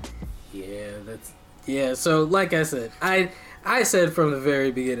 Yeah. So like I said, I said from the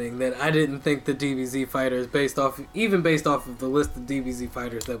very beginning that I didn't think the DBZ fighters, based off of the list of DBZ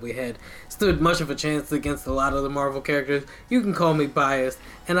fighters that we had, stood much of a chance against a lot of the Marvel characters. You can call me biased,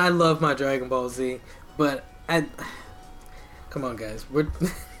 and I love my Dragon Ball Z, but come on, guys.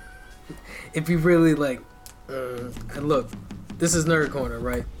 If you really like, and look, this is Nerd Corner,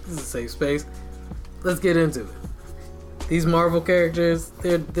 right? This is a safe space. Let's get into it. These Marvel characters,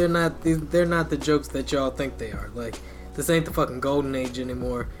 they're not the jokes that y'all think they are. Like, this ain't the fucking Golden Age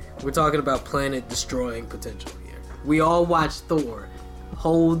anymore. We're talking about planet destroying potential here. We all watched Thor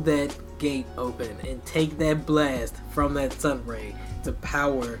hold that gate open and take that blast from that sun ray to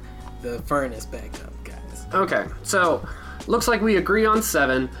power the furnace back up, guys. Okay, so looks like we agree on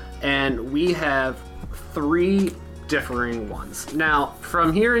 7, and we have 3 differing ones. Now,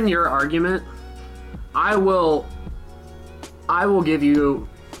 from hearing your argument, I will give you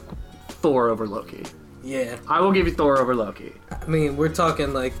Thor over Loki. Yeah. I will give you Thor over Loki. I mean, we're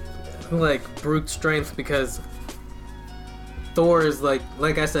talking like brute strength, because Thor is like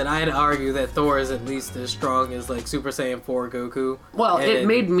I said, I'd argue that Thor is at least as strong as like Super Saiyan 4 Goku. Well, it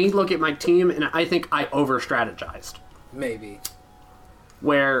made me look at my team, and I think I over-strategized. Maybe.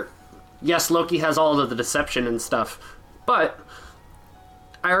 Where, yes, Loki has all of the deception and stuff, but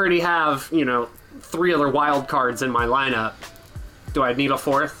I already have, 3 other wild cards in my lineup. Do I need a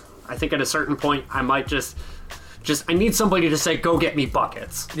 4th? I think at a certain point, I might just I need somebody to say, go get me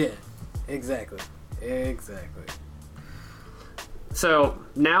buckets. Yeah, exactly. So,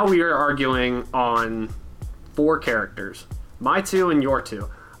 now we are arguing on 4 characters. My 2 and your 2.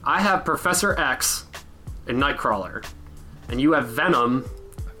 I have Professor X and Nightcrawler, and you have Venom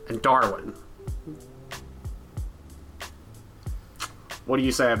and Darwin. What do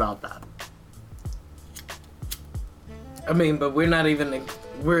you say about that? I mean, but we're not even...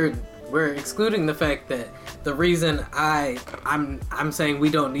 We're excluding the fact that the reason I'm saying we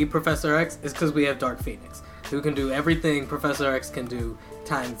don't need Professor X is because we have Dark Phoenix, who can do everything Professor X can do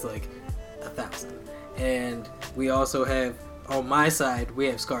times like 1,000. And we also have, on my side, we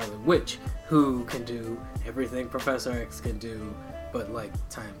have Scarlet Witch, who can do everything Professor X can do, but like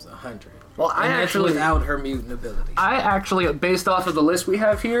times 100. Well, and that's without her mutant ability. I actually, based off of the list we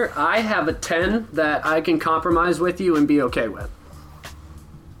have here, I have a 10 that I can compromise with you and be okay with.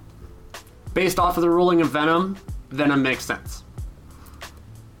 Based off of the ruling of Venom makes sense.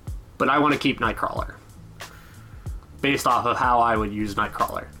 But I want to keep Nightcrawler. Based off of how I would use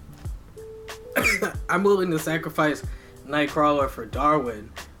Nightcrawler. I'm willing to sacrifice Nightcrawler for Darwin,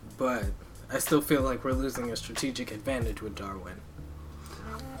 but I still feel like we're losing a strategic advantage with Darwin.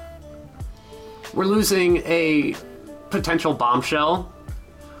 We're losing a potential bombshell,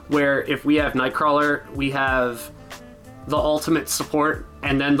 where if we have Nightcrawler, we have the ultimate support,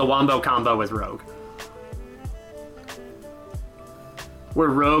 and then the Wombo combo with Rogue. where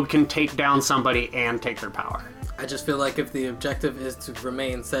Rogue can take down somebody and take their power. I just feel like if the objective is to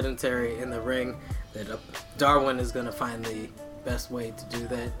remain sedentary in the ring, that Darwin is going to find the best way to do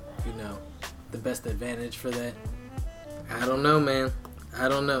that, the best advantage for that. I don't know, man. I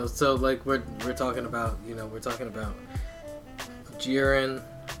don't know. So, like, we're talking about, we're talking about Jiren,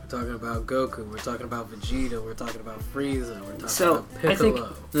 we're talking about Goku, we're talking about Vegeta, we're talking about Frieza, we're talking about Piccolo. I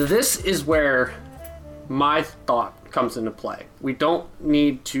think this is where my thought comes into play. We don't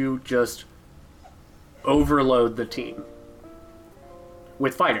need to just overload the team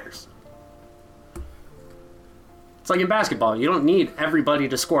with fighters. It's like in basketball. You don't need everybody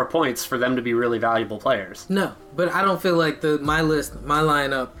to score points for them to be really valuable players. No, but I don't feel like my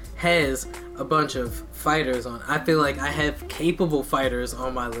lineup has a bunch of fighters on. I feel like I have capable fighters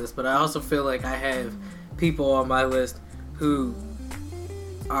on my list, but I also feel like I have people on my list who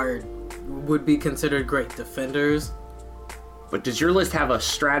would be considered great defenders. But does your list have a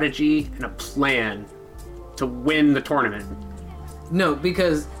strategy and a plan to win the tournament? No,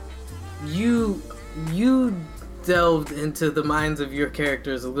 because you delved into the minds of your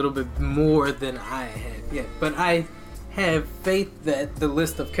characters a little bit more than I have yet. But I have faith that the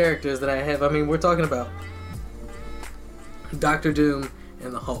list of characters that I have, I mean, we're talking about Doctor Doom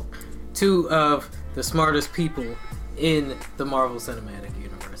and the Hulk, two of the smartest people in the Marvel Cinematic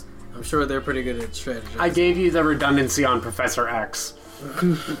Universe. I'm sure they're pretty good at strategy. I gave you the redundancy on Professor X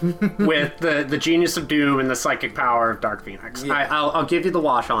with the genius of Doom and the psychic power of Dark Phoenix. Yeah. I'll give you the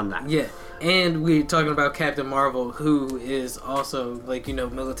wash on that. Yeah. And we're talking about Captain Marvel, who is also, like,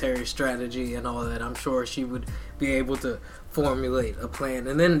 military strategy and all that. I'm sure she would be able to formulate a plan.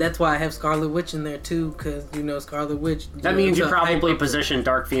 And then that's why I have Scarlet Witch in there, too, because, Scarlet Witch... That means you probably position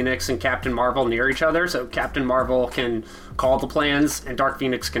Dark Phoenix and Captain Marvel near each other, so Captain Marvel can call the plans and Dark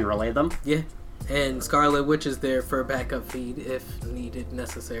Phoenix can relay them. Yeah. And Scarlet Witch is there for backup feed if needed,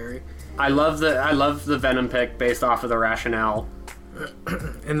 necessary. I love the Venom pick based off of the rationale.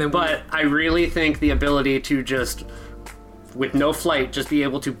 But I really think the ability to just, with no flight, just be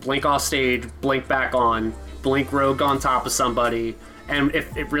able to blink off stage, blink back on, blink Rogue on top of somebody, and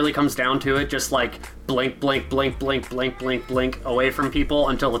if it really comes down to it, just like blink, blink, blink, blink, blink, blink, blink away from people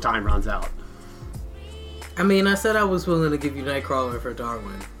until the time runs out. I mean, I said I was willing to give you Nightcrawler for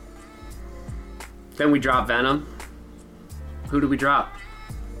Darwin. Then we drop Venom. Who do we drop?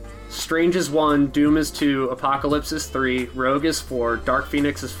 Strange is 1, Doom is 2, Apocalypse is 3, Rogue is 4, Dark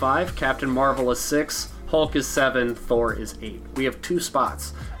Phoenix is 5, Captain Marvel is 6, Hulk is 7, Thor is 8. We have 2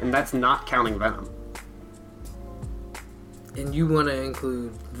 spots, and that's not counting Venom. And you want to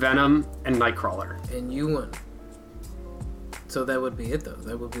include... Venom and Nightcrawler. And you want... So that would be it, though.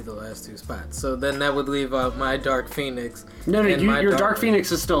 That would be the last 2 spots. So then that would leave out my Dark Phoenix. No, your Dark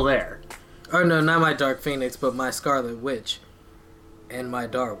Phoenix is still there. Oh, no, not my Dark Phoenix, but my Scarlet Witch and my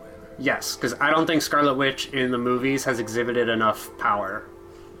Darwin. Yes, because I don't think Scarlet Witch in the movies has exhibited enough power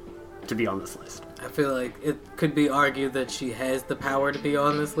to be on this list. I feel like it could be argued that she has the power to be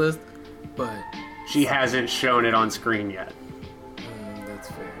on this list, but... She hasn't shown it on screen yet. That's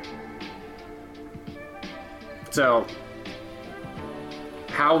fair. So,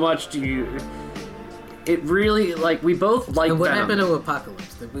 how much do you... It really, like, we both like And what Venom. happened to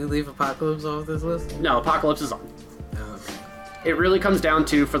Apocalypse? Did we leave Apocalypse off this list? No, Apocalypse is on. Oh, okay. It really comes down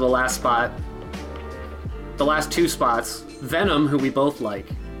to, for the last spot, the last 2 spots, Venom, who we both like,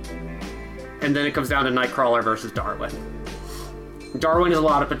 and then it comes down to Nightcrawler versus Darwin. Darwin has a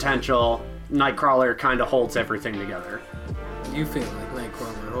lot of potential. Nightcrawler kind of holds everything together. You feel like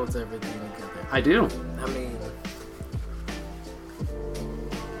Nightcrawler holds everything together? I do. I mean,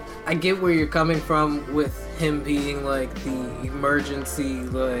 I get where you're coming from with him being like the emergency,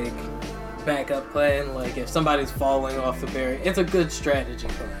 like, backup plan. Like, if somebody's falling off the barrier, it's a good strategy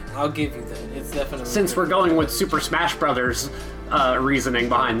plan. I'll give you that. It's definitely... Since we're going with Super Smash Brothers reasoning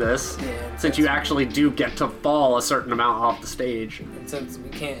behind this, since you actually do get to fall a certain amount off the stage. And since we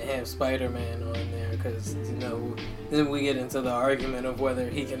can't have Spider-Man on there, because, then we get into the argument of whether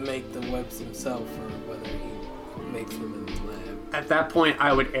he can make the webs himself or whether he makes them in the lab. At that point,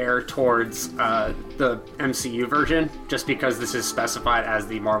 I would err towards the MCU version, just because this is specified as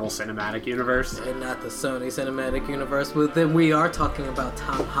the Marvel Cinematic Universe. And not the Sony Cinematic Universe. But then we are talking about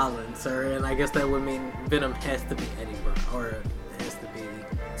Tom Holland, sir, and I guess that would mean Venom has to be Eddie Brock, or it has to be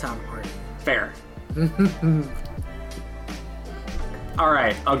Tom Hardy. Fair.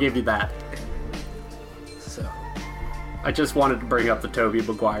 Alright, I'll give you that. So. I just wanted to bring up the Tobey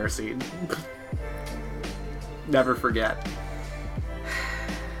Maguire scene. Never forget.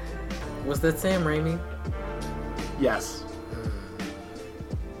 Was that Sam Raimi? Yes.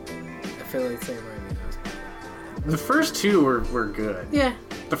 I feel like Sam Raimi knows better. The first two were good. Yeah.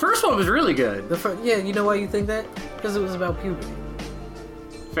 The first one was really good. Yeah, you know why you think that? Because it was about puberty.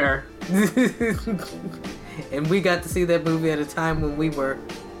 Fair. And we got to see that movie at a time when we were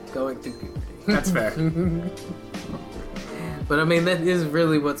going through puberty. That's fair. But I mean, that is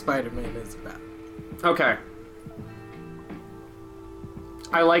really what Spider-Man is about. Okay.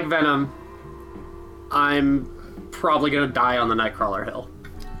 I like Venom. I'm probably gonna die on the Nightcrawler hill.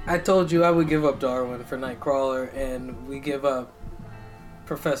 I told you I would give up Darwin for Nightcrawler, and we give up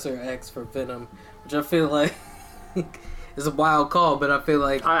Professor X for Venom, which I feel like is a wild call, but I feel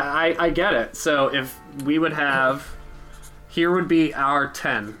like... I get it. So if we would have... Here would be our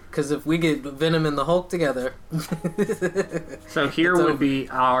 10. Because if we get Venom and the Hulk together... So here would be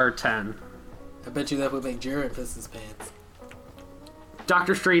our 10. I bet you that would make Jiren piss his pants.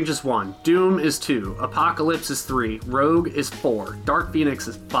 Doctor Strange is 1. Doom is 2. Apocalypse is 3. Rogue is 4. Dark Phoenix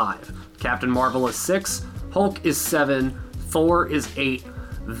is 5. Captain Marvel is 6. Hulk is 7. Thor is 8.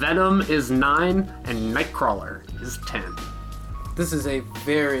 Venom is 9. And Nightcrawler is 10. This is a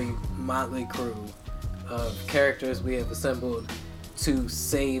very motley crew of characters we have assembled to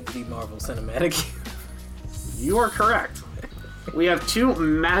save the Marvel Cinematic Universe. You are correct. We have 2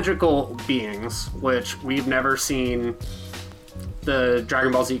 magical beings, which we've never seen the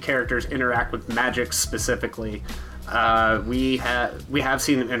Dragon Ball Z characters interact with magic specifically. We have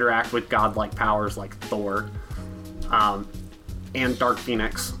seen them interact with godlike powers like Thor and Dark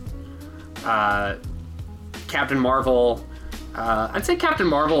Phoenix. Captain Marvel, I'd say Captain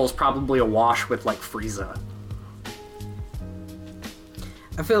Marvel is probably a wash with like Frieza.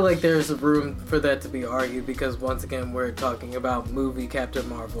 I feel like there's room for that to be argued because once again we're talking about movie Captain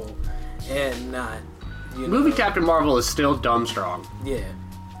Marvel and not Movie Captain Marvel is still dumb strong. Yeah.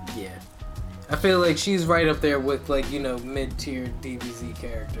 I feel like she's right up there with mid-tier DBZ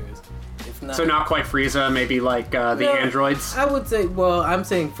characters. If not, so not quite Frieza, maybe like the androids. I would say. Well, I'm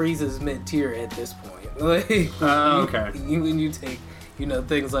saying Frieza's mid-tier at this point. Okay. When you take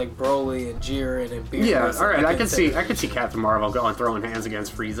things like Broly and Jiren and Beerus. Yeah. All right. I can see Captain Marvel going throwing hands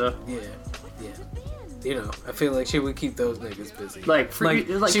against Frieza. Yeah. I feel like she would keep those niggas busy. Like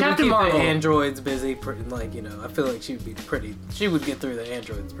she Captain would keep Marvel. the androids busy. I feel like she would be pretty. She would get through the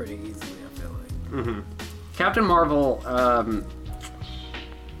androids pretty easily. I feel like. Mm-hmm. Captain Marvel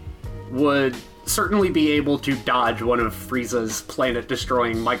would certainly be able to dodge one of Frieza's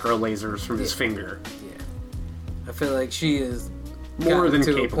planet-destroying micro lasers from his finger. Yeah. I feel like she is more than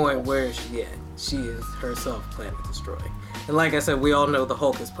to capable. A point where she is herself planet-destroying. And like I said, we all know the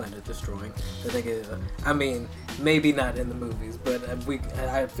Hulk is planet-destroying. I mean, maybe not in the movies, but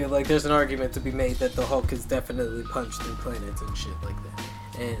I feel like there's an argument to be made that the Hulk has definitely punched through planets and shit like that.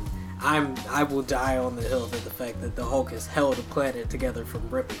 And I will die on the hill for the fact that the Hulk has held a planet together from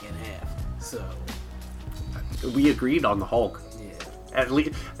ripping in half. So we agreed on the Hulk. Yeah. At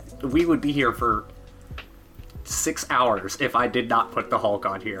least we would be here for 6 hours if I did not put the Hulk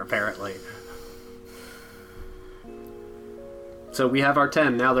on here, apparently. So we have our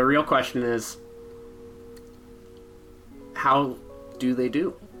 10. Now the real question is, how do they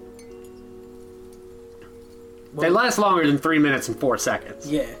do? Well, they last longer than 3 minutes and 4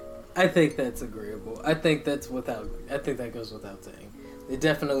 seconds. Yeah, I think that's agreeable. I think that goes without saying. They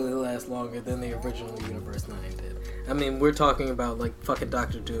definitely last longer than the original Universe 9 did. I mean, we're talking about like fucking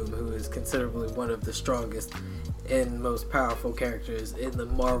Doctor Doom, who is considerably one of the strongest and most powerful characters in the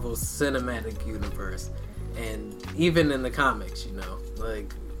Marvel Cinematic Universe. And even in the comics,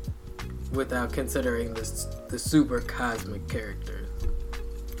 like, without considering the super cosmic characters.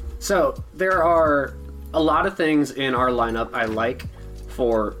 So, there are a lot of things in our lineup I like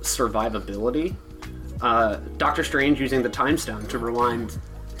for survivability. Doctor Strange using the Time Stone to rewind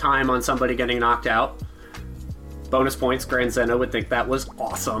time on somebody getting knocked out. Bonus points, Grand Zeno would think that was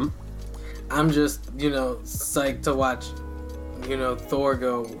awesome. I'm just, psyched to watch Thor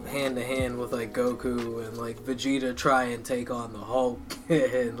go hand to hand with like Goku and like Vegeta try and take on the Hulk.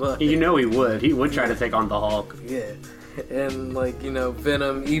 And, he would. He would try to take on the Hulk. Yeah. And like,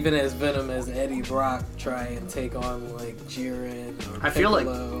 Venom, even as Venom as Eddie Brock try and take on like Jiren or I feel like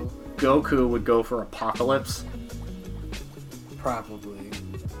Goku would go for Apocalypse. Probably.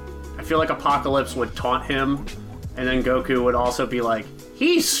 I feel like Apocalypse would taunt him and then Goku would also be like,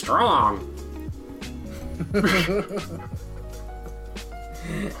 he's strong.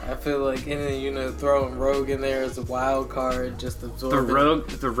 I feel like, and then, throwing Rogue in there as a wild card, just absorb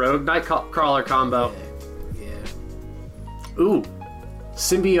the Rogue Nightcrawler combo. Yeah. Ooh,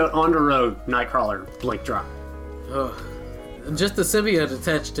 symbiote onto Rogue Nightcrawler blink drop. Ugh. Just the symbiote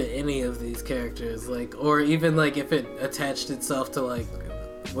attached to any of these characters, like, or even like if it attached itself to like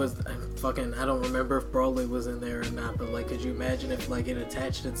I don't remember if Broly was in there or not, but like, could you imagine if like it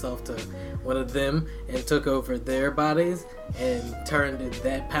attached itself to one of them and took over their bodies and turned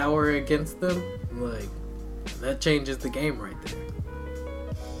that power against them? Like, that changes the game right there.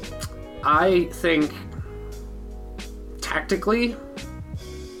 I think tactically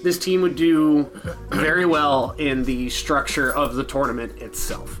this team would do very well in the structure of the tournament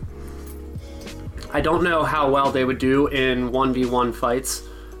itself. I don't know how well they would do in 1v1 fights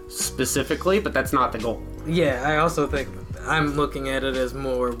specifically, but that's not the goal. Yeah, I also think I'm looking at it as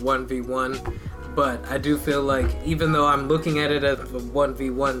more 1v1, but I do feel like even though I'm looking at it as a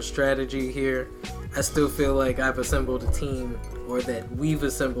 1v1 strategy here, I still feel like I've assembled a team, or that we've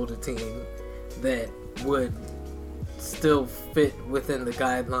assembled a team that would still fit within the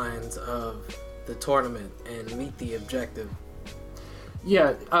guidelines of the tournament and meet the objective.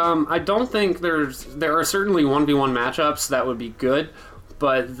 Yeah, I don't think there are certainly 1v1 matchups that would be good,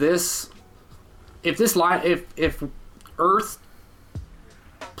 but if Earth,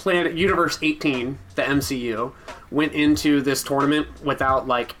 Planet, Universe 18, the MCU, went into this tournament without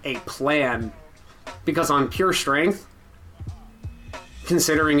like a plan, because on pure strength,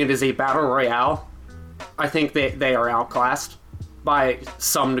 considering it is a battle royale, I think they are outclassed by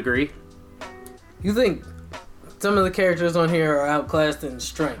some degree. You think some of the characters on here are outclassed in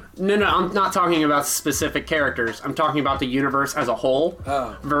strength? No, I'm not talking about specific characters. I'm talking about the universe as a whole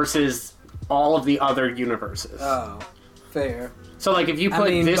versus all of the other universes. Oh, fair. So, like, if you put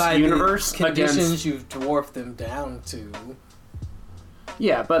this universe the conditions against... you've dwarfed them down to...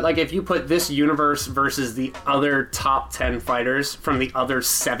 Yeah, but, like, if you put this universe versus the other top 10 fighters from the other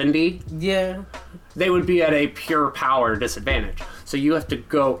 70... Yeah. They would be at a pure power disadvantage. So you have to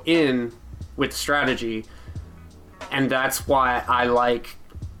go in with strategy, and that's why I like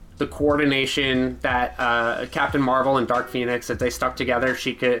the coordination that Captain Marvel and Dark Phoenix, that they stuck together.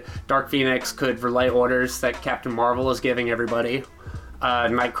 Dark Phoenix could relay orders that Captain Marvel is giving everybody.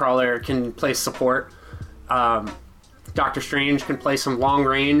 Nightcrawler can play support. Doctor Strange can play some long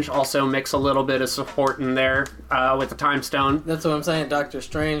range, also mix a little bit of support in there with the Time Stone. That's what I'm saying. Doctor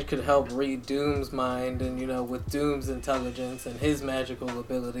Strange could help read Doom's mind, and, you know, with Doom's intelligence and his magical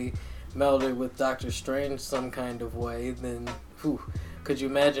ability melded with Doctor Strange some kind of way, then, could you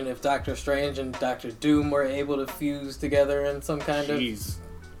imagine if Doctor Strange and Doctor Doom were able to fuse together in some kind of...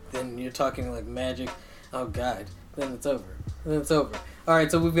 Then you're talking like magic. Oh, God. Then it's over.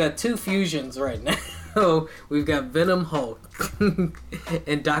 Alright, so we've got two fusions right now. We've got Venom Hulk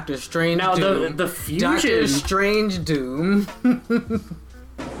and Doctor Strange now, Doom. Now, the fusion... Doctor Strange Doom.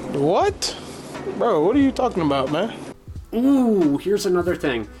 What? Bro, what are you talking about, man? Ooh, here's another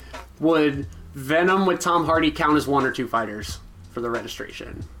thing. Would Venom with Tom Hardy count as one or two fighters for the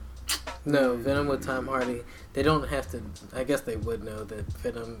registration? No, Venom with Tom Hardy, they don't have to... I guess they would know that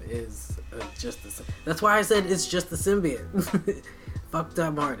Venom is just a... That's why I said it's just a symbiote. Fuck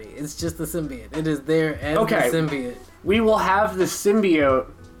Tom Hardy. It's just a symbiote. It is there as the symbiote. We will have the symbiote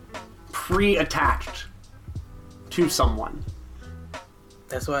pre-attached to someone.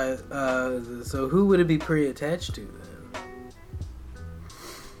 That's why... so who would it be pre-attached to, then?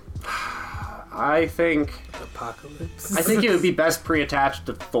 I think... Apocalypse? I think it would be best pre-attached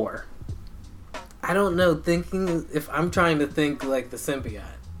to Thor. I don't know. If I'm trying to think like the symbiote,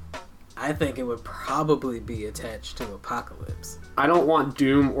 I think it would probably be attached to Apocalypse. I don't want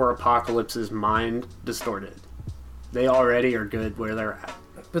Doom or Apocalypse's mind distorted. They already are good where they're at.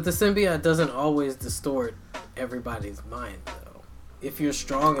 But the symbiote doesn't always distort everybody's mind, though. If you're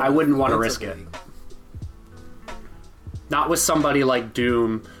strong enough, I wouldn't want to risk it. Not with somebody like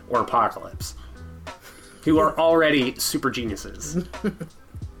Doom or Apocalypse, who are already super geniuses.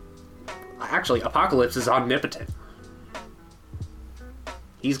 Actually, Apocalypse is omnipotent.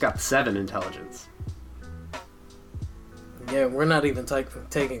 He's got 7 intelligence. Yeah, we're not even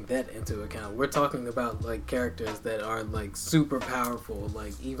taking that into account. We're talking about like characters that are like super powerful,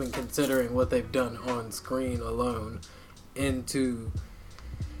 like even considering what they've done on screen alone, into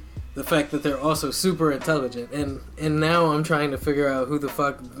the fact that they're also super intelligent. And now I'm trying to figure out who the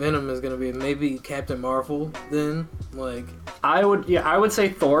fuck Venom is going to be. Maybe Captain Marvel then? Like, I would say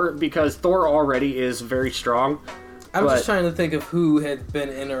Thor, because Thor already is very strong. I'm just trying to think of who had been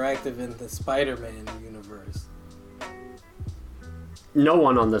interactive in the Spider-Man universe. No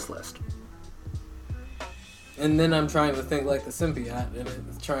one on this list. And then I'm trying to think like the symbiote, and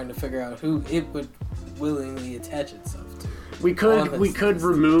it's trying to figure out who it would willingly attach itself to. We could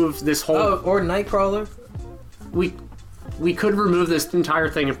remove this whole... Oh, or Nightcrawler. We could remove this entire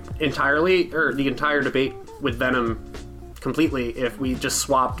thing entirely, or the entire debate with Venom completely, if we just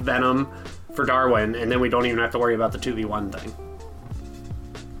swapped Venom for Darwin, and then we don't even have to worry about the 2v1 thing.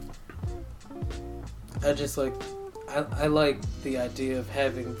 I just like, I like the idea of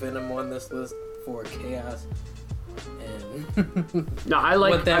having Venom on this list for chaos. And no, I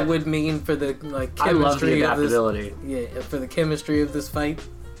like what that would mean for the like chemistry I love the adaptability. Of this, yeah, for the chemistry of this fight.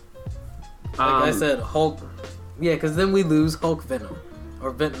 Like I said, Hulk. Yeah, because then we lose Hulk Venom,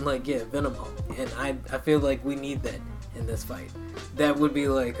 or Venom Hulk, and I feel like we need that in this fight. That would be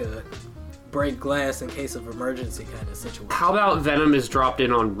like a break glass in case of emergency kind of situation. How about Venom is dropped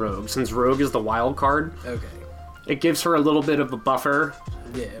in on Rogue, since Rogue is the wild card? Okay. It gives her a little bit of a buffer.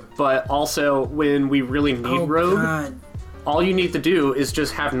 Yeah. But also, when we really need Rogue, God. all you need to do is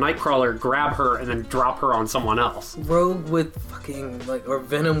just have Nightcrawler grab her and then drop her on someone else. Rogue with fucking, or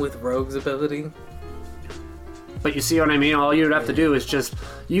Venom with Rogue's ability. But you see what I mean? All you'd have to do is just,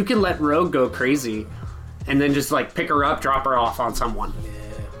 you can let Rogue go crazy and then just pick her up, drop her off on someone. Yeah.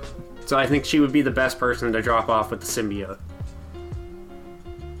 So I think she would be the best person to drop off with the symbiote.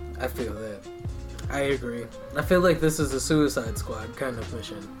 I feel that. I agree. I feel like this is a Suicide Squad kind of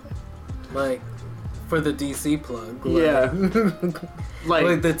mission. For the DC plug. Yeah.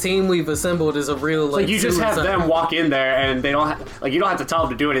 Like the team we've assembled is a real, you just have them walk in there and they don't you don't have to tell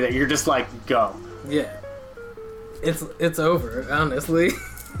them to do anything. You're just go. Yeah. It's over, honestly.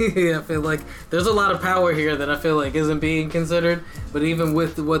 I feel like there's a lot of power here that I feel like isn't being considered, but even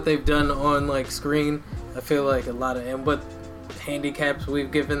with what they've done on screen, I feel like a lot of, and what handicaps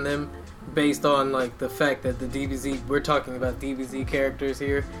we've given them based on the fact that the DBZ, we're talking about DBZ characters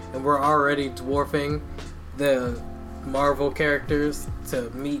here, and we're already dwarfing the Marvel characters to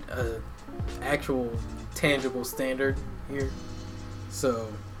meet a actual tangible standard here.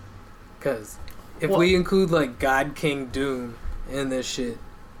 So, because if we include God King Doom in this shit,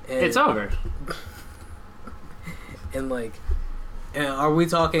 and, it's over. And and are we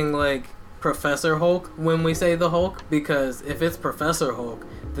talking Professor Hulk when we say the Hulk? Because if it's Professor Hulk,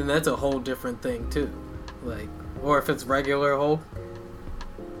 then that's a whole different thing too. Or if it's regular Hulk.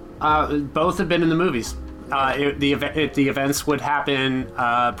 Both have been in the movies. The events would happen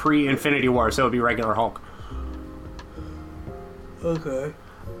pre-Infinity War, so it would be regular Hulk. Okay.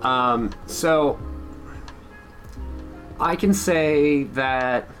 So I can say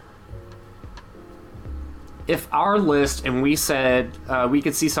that if our list, and we said we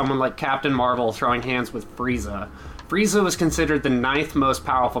could see someone like Captain Marvel throwing hands with Frieza, Frieza was considered the 9th most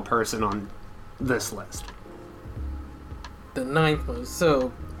powerful person on this list. The 9th most.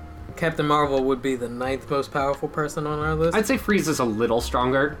 So Captain Marvel would be the 9th most powerful person on our list? I'd say Frieza's a little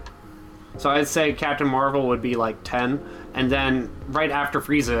stronger. So I'd say Captain Marvel would be 10, and then right after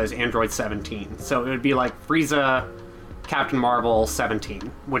Frieza is Android 17. So it would be Frieza, Captain Marvel, 17,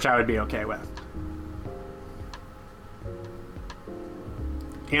 which I would be okay with.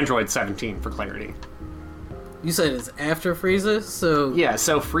 Android 17 for clarity. You said it's after Frieza, so... Yeah,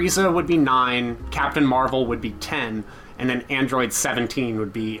 so Frieza would be 9, Captain Marvel would be 10, and then Android 17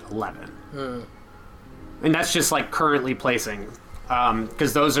 would be 11. And that's just currently placing.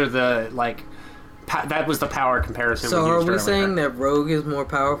 Because those are the, that was the power comparison. So are we saying that Rogue is more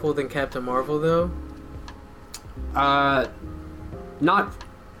powerful than Captain Marvel, though? Not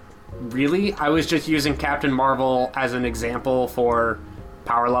really. I was just using Captain Marvel as an example for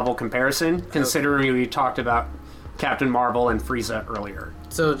power level comparison, considering we talked about Captain Marvel and Frieza earlier.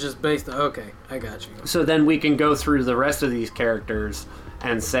 So just based on... Okay, I got you. So then we can go through the rest of these characters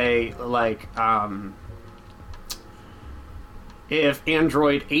and say, if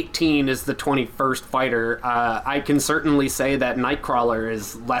Android 18 is the 21st fighter, I can certainly say that Nightcrawler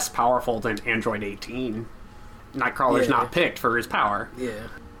is less powerful than Android 18. Nightcrawler's not picked for his power. Yeah.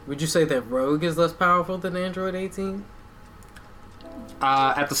 Would you say that Rogue is less powerful than Android 18?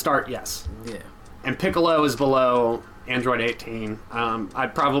 At the start, yes. Yeah. And Piccolo is below Android 18.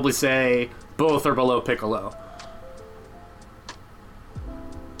 I'd probably say both are below Piccolo.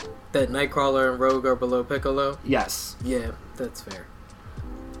 That Nightcrawler and Rogue are below Piccolo? Yes. Yeah, that's fair.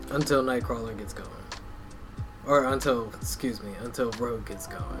 Until Nightcrawler gets going. Or until Rogue gets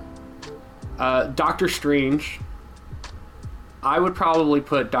going. Doctor Strange. I would probably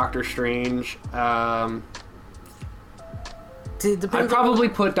put Doctor Strange... I'd probably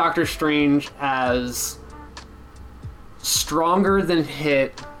put Doctor Strange as stronger than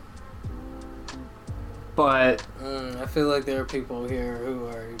Hit, but... I feel like there are people here who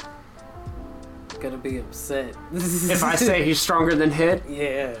are gonna be upset. If I say he's stronger than Hit?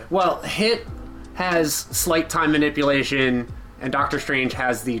 Yeah. Well, Hit has slight time manipulation, and Doctor Strange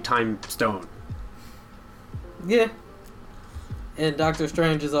has the Time Stone. Yeah. And Doctor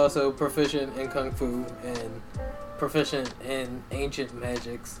Strange is also proficient in Kung Fu and proficient in ancient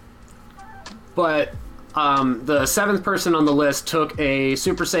magics. But the 7th person on the list took a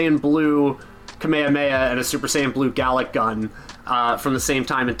Super Saiyan Blue Kamehameha and a Super Saiyan Blue Gallic gun from the same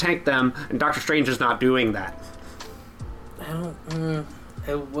time and tank them, and Doctor Strange is not doing that. I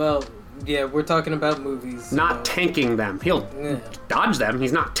don't... well, yeah, we're talking about movies. Not tanking them. He'll dodge them.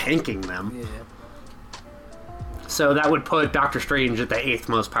 He's not tanking them. Yeah. So that would put Doctor Strange at the 8th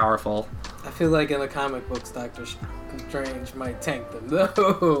most powerful. I feel like in the comic books, Doctor Strange might tank them,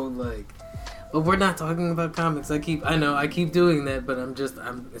 though. But we're not talking about comics. I keep doing that, but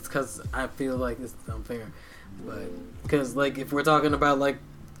it's because I feel like it's unfair. But, because, if we're talking about,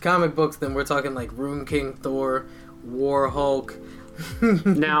 comic books, then we're talking, Rune King Thor, War Hulk,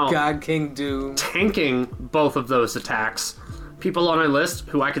 now, God King Doom. Tanking both of those attacks, people on my list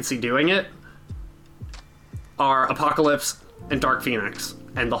who I could see doing it are Apocalypse and Dark Phoenix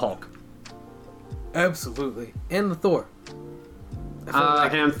and the Hulk. Absolutely. And the Thor.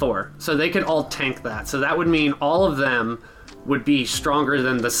 And Thor. So they could all tank that. So that would mean all of them would be stronger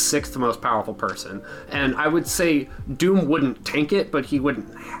than the 6th most powerful person. And I would say Doom wouldn't tank it, but he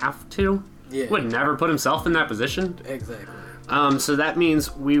wouldn't have to. Yeah. Would never put himself in that position. Exactly. So that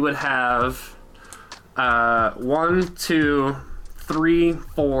means we would have 1, 2, 3,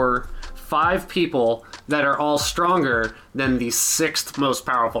 4, 5 people that are all stronger than the 6th most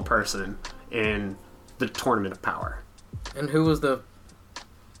powerful person in the Tournament of Power. And who was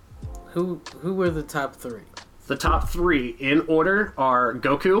who were the top 3? The top 3 in order are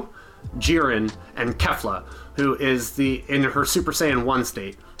Goku, Jiren, and Kefla, who is in her Super Saiyan 1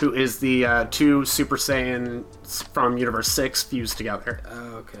 state, who is the 2 Super Saiyans from Universe 6 fused together.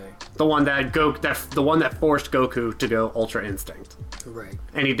 Oh, okay. The one that forced Goku to go Ultra Instinct. Right.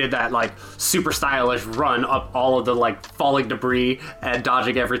 And he did that super stylish run up all of the falling debris and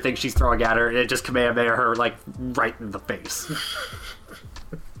dodging everything she's throwing at her, and it just Kamehameha her right in the face.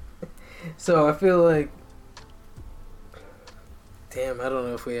 So I feel like, damn, I don't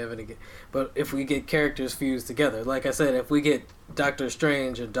know if we have any, but if we get characters fused together, like I said, if we get Doctor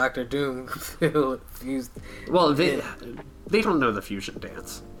Strange and Doctor Doom fused. Well, they don't know the fusion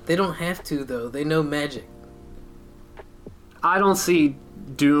dance. They don't have to, though. They know magic. I don't see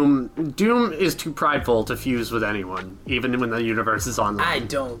Doom. Doom is too prideful to fuse with anyone, even when the universe is online. I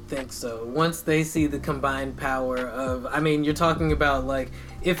don't think so. Once they see the combined power of, you're talking about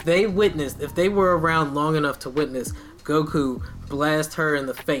if they were around long enough to witness Goku blast her in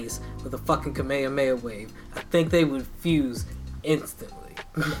the face with a fucking Kamehameha wave, I think they would fuse instantly.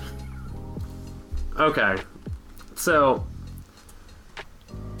 Okay. So,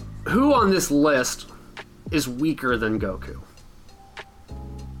 who on this list is weaker than Goku?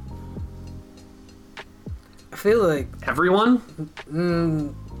 I feel like... Everyone?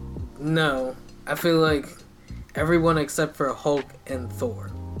 No. I feel like everyone except for Hulk and Thor.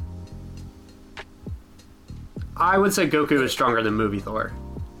 I would say Goku is stronger than movie Thor.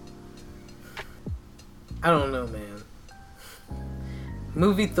 I don't know, man.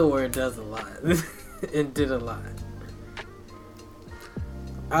 Movie Thor does a lot. It did a lot.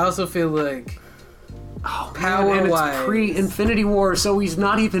 I also feel like... power-wise... It's pre-Infinity War, so he's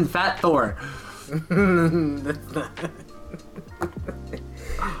not even Fat Thor. That's not...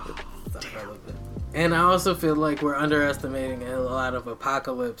 And I also feel like we're underestimating a lot of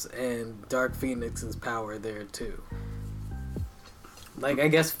Apocalypse and Dark Phoenix's power there too. I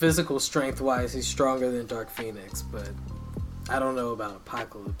guess physical strength-wise, he's stronger than Dark Phoenix, but I don't know about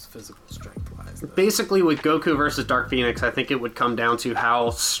Apocalypse physical strength-wise. Basically, with Goku versus Dark Phoenix, I think it would come down to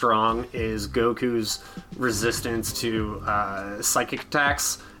how strong is Goku's resistance to psychic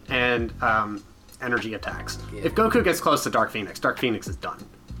attacks and energy attacks. Yeah. If Goku gets close to Dark Phoenix is done.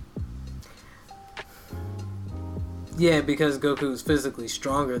 Yeah, because Goku's physically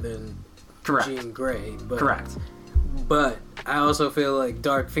stronger than Jean Grey. Correct. But I also feel like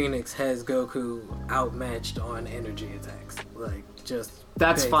Dark Phoenix has Goku outmatched on energy attacks.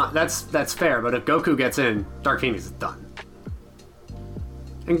 That's fine. That's fair. But if Goku gets in, Dark Phoenix is done.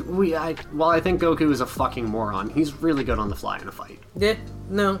 And while I think Goku is a fucking moron, he's really good on the fly in a fight. Yeah,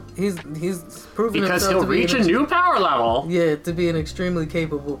 no, he's proven because himself he'll reach a new power level. Yeah, to be an extremely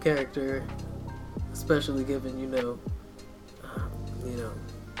capable character, especially given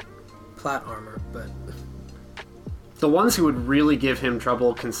plot armor. But the ones who would really give him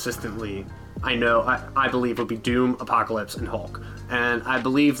trouble consistently, I believe, would be Doom, Apocalypse, and Hulk. And I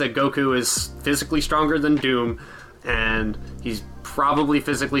believe that Goku is physically stronger than Doom, and he's probably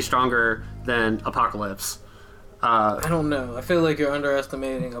physically stronger than Apocalypse. I don't know. I feel like you're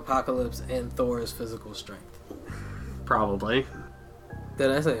underestimating Apocalypse and Thor's physical strength. Probably. Did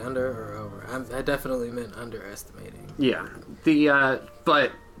I say under or over? I definitely meant underestimating. Yeah.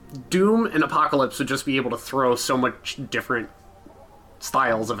 But Doom and Apocalypse would just be able to throw so much different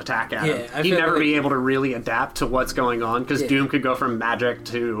styles of attack at him. I He'd feel never like- be able to really adapt to what's going on, because Yeah. Doom could go from magic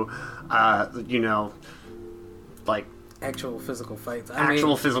to, like actual physical fights.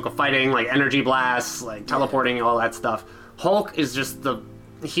 Physical fighting, like energy blasts, like teleporting, all that stuff. Hulk is just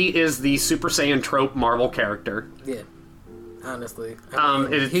he is the Super Saiyan trope Marvel character. Yeah. Honestly.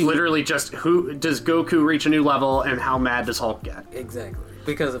 It's literally just who does Goku reach a new level and how mad does Hulk get? Exactly.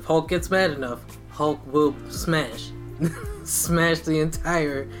 Because if Hulk gets mad enough, Hulk will smash the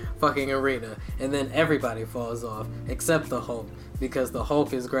entire fucking arena, and then everybody falls off except the Hulk, because the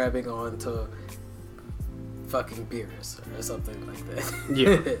Hulk is grabbing on to fucking Beerus or something like that.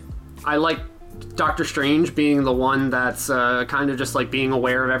 Yeah. I like Doctor Strange being the one that's kind of just like being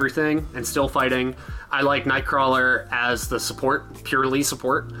aware of everything and still fighting. I like Nightcrawler as the support, purely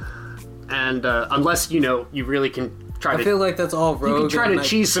support. And unless, you really can try to... I feel like that's all Rogue. You can try to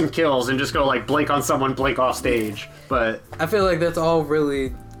cheese some kills and just go like blink on someone, blink off stage. But I feel like that's all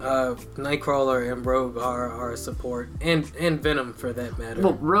really Nightcrawler and Rogue are support. And Venom for that matter.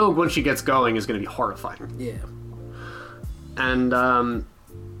 Well, Rogue, when she gets going, is going to be horrifying. Yeah. And,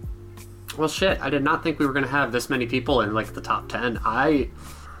 well, shit, I did not think we were going to have this many people in, like, the top 10.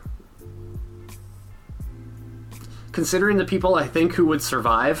 Considering the people I think who would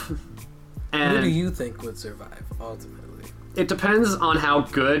survive... And who do you think would survive, ultimately? It depends on how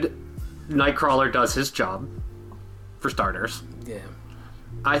good Nightcrawler does his job, for starters. Yeah.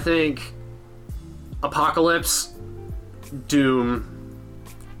 I think Apocalypse, Doom,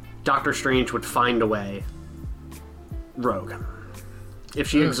 Doctor Strange would find a way. Rogue. If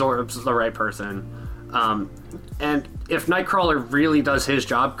she absorbs the right person. And if Nightcrawler really does his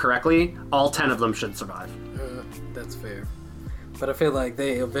job correctly, all 10 of them should survive. That's fair. But I feel like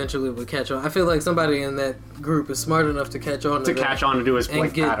they eventually would catch on. I feel like somebody in that group is smart enough to catch on to catch on to do his and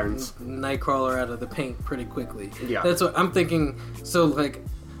blink get patterns. Nightcrawler out of the paint pretty quickly. Yeah. That's what I'm thinking. So, like,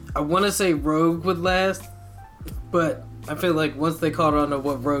 I want to say Rogue would last, but I feel like once they caught on to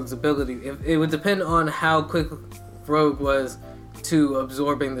what Rogue's ability, it would depend on how quick Rogue was to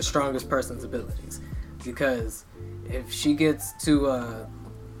absorbing the strongest person's abilities. Because if she gets to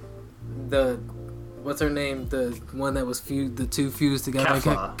what's her name? The one that was the two fused together.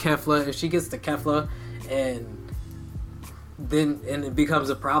 Kefla. If she gets to Kefla and it becomes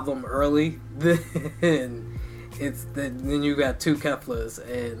a problem early, then then you got two Keflas,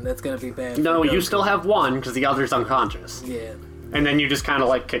 and that's gonna be bad. No, you still have one because the other's unconscious. Yeah. And then you just kind of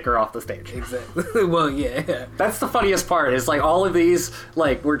like kick her off the stage. Exactly. Well, yeah. That's the funniest part, is like all of these,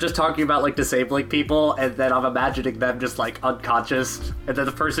 like we're just talking about like disabling people, and then I'm imagining them just like unconscious, and then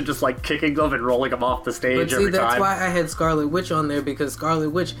the person just like kicking them and rolling them off the stage But see, every that's time. why I had Scarlet Witch on there, because Scarlet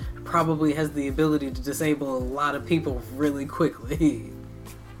Witch probably has the ability to disable a lot of people really quickly.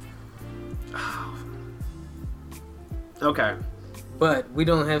 Okay. But we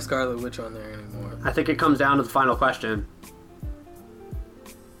don't have Scarlet Witch on there anymore. I think it comes down to the final question.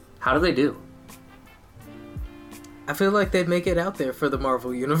 How do they do? I feel like they'd make it out there for the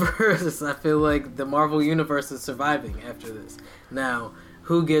Marvel Universe. I feel like the Marvel Universe is surviving after this. Now,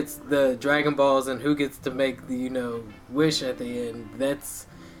 who gets the Dragon Balls and who gets to make the, wish at the end, that's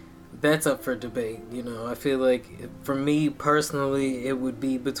up for debate. I feel like for me personally, it would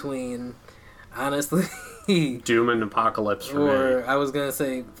be between, honestly, Doom and Apocalypse for or me. I was gonna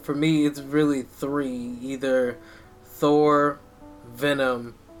say, for me, it's really three: either Thor,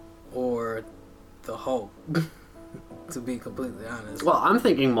 Venom, or the Hulk. To be completely honest. Well, I'm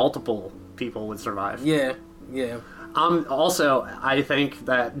thinking multiple people would survive. Yeah. Also, I think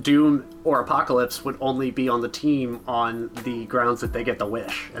that Doom or Apocalypse would only be on the team on the grounds that they get the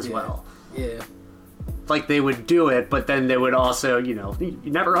wish as well. Yeah. Like, they would do it, but then they would also, you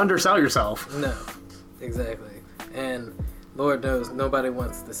never undersell yourself. No, exactly. And Lord knows nobody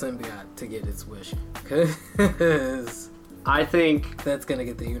wants the symbiote to get its wish. Because I think that's going to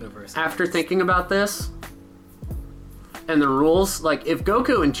get the universe. After thinking about this and the rules, like, if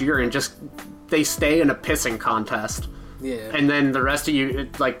Goku and Jiren they stay in a pissing contest. Yeah. And then the rest of you,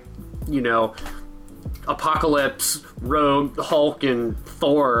 like, Apocalypse, Rogue, Hulk, and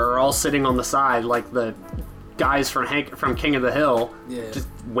Thor are all sitting on the side like the guys from King of the Hill. Yeah. Just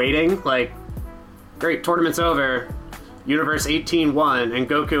waiting, like, great, tournament's over. Universe 18-1, and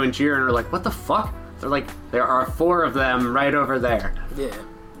Goku and Jiren are like, what the fuck? They're like, there are 4 of them right over there. Yeah.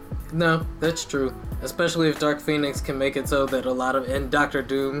 No, that's true. Especially if Dark Phoenix can make it so that and Doctor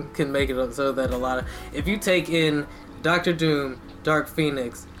Doom can make it so that if you take in Doctor Doom, Dark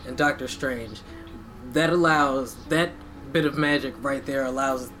Phoenix, and Doctor Strange, that bit of magic right there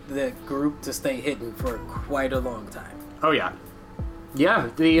allows the group to stay hidden for quite a long time. Oh yeah. Yeah,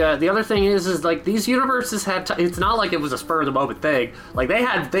 the other thing is like these universes had. It's not like it was a spur of the moment thing. Like they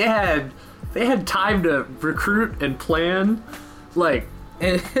had time to recruit and plan. Like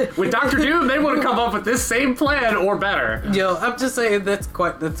with Doctor Doom, they would have come up with this same plan or better. Yo, I'm just saying that's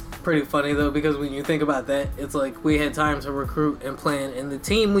pretty funny though, because when you think about that, it's like we had time to recruit and plan, and the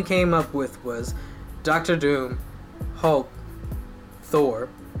team we came up with was Doctor Doom, Hulk, Thor,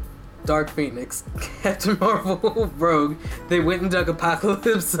 Dark Phoenix, Captain Marvel, Rogue. They went and dug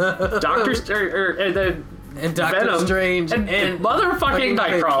Apocalypse. Doctor Venom, Strange and motherfucking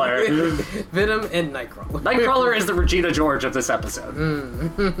Nightcrawler. Venom and Nightcrawler. Nightcrawler is the Regina George of this episode.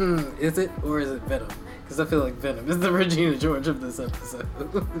 Is it, or is it Venom? Because I feel like Venom is the Regina George of this episode.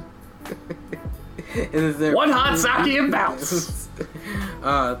 One hot sake and bounce.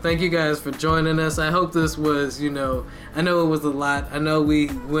 Thank you guys for joining us. I hope this was, I know it was a lot. I know we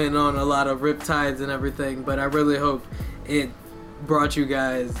went on a lot of riptides and everything, but I really hope it brought you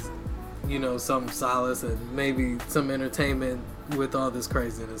guys, some solace and maybe some entertainment with all this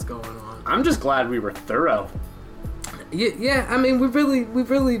craziness going on. I'm just glad we were thorough. Yeah, I mean, we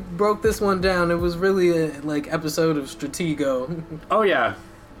really broke this one down. It was really a episode of Stratego. Oh yeah.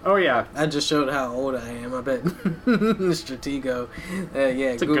 I just showed how old I am, I bet. Stratego.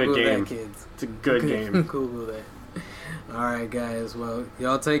 Yeah, it's a Google good game. That, kids. It's a good game. Google that. Alright, guys. Well,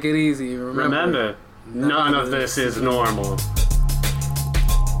 y'all take it easy. Remember, none of this is normal.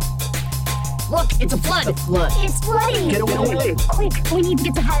 Look, it's a flood. It's a flood. It's flooding. Get away. Quick, we need to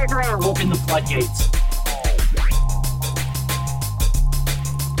get to higher ground. Open the floodgates.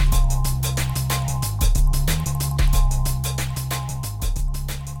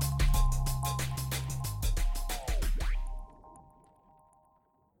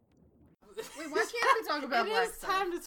 Wait, why can't we talk about Black Stuff?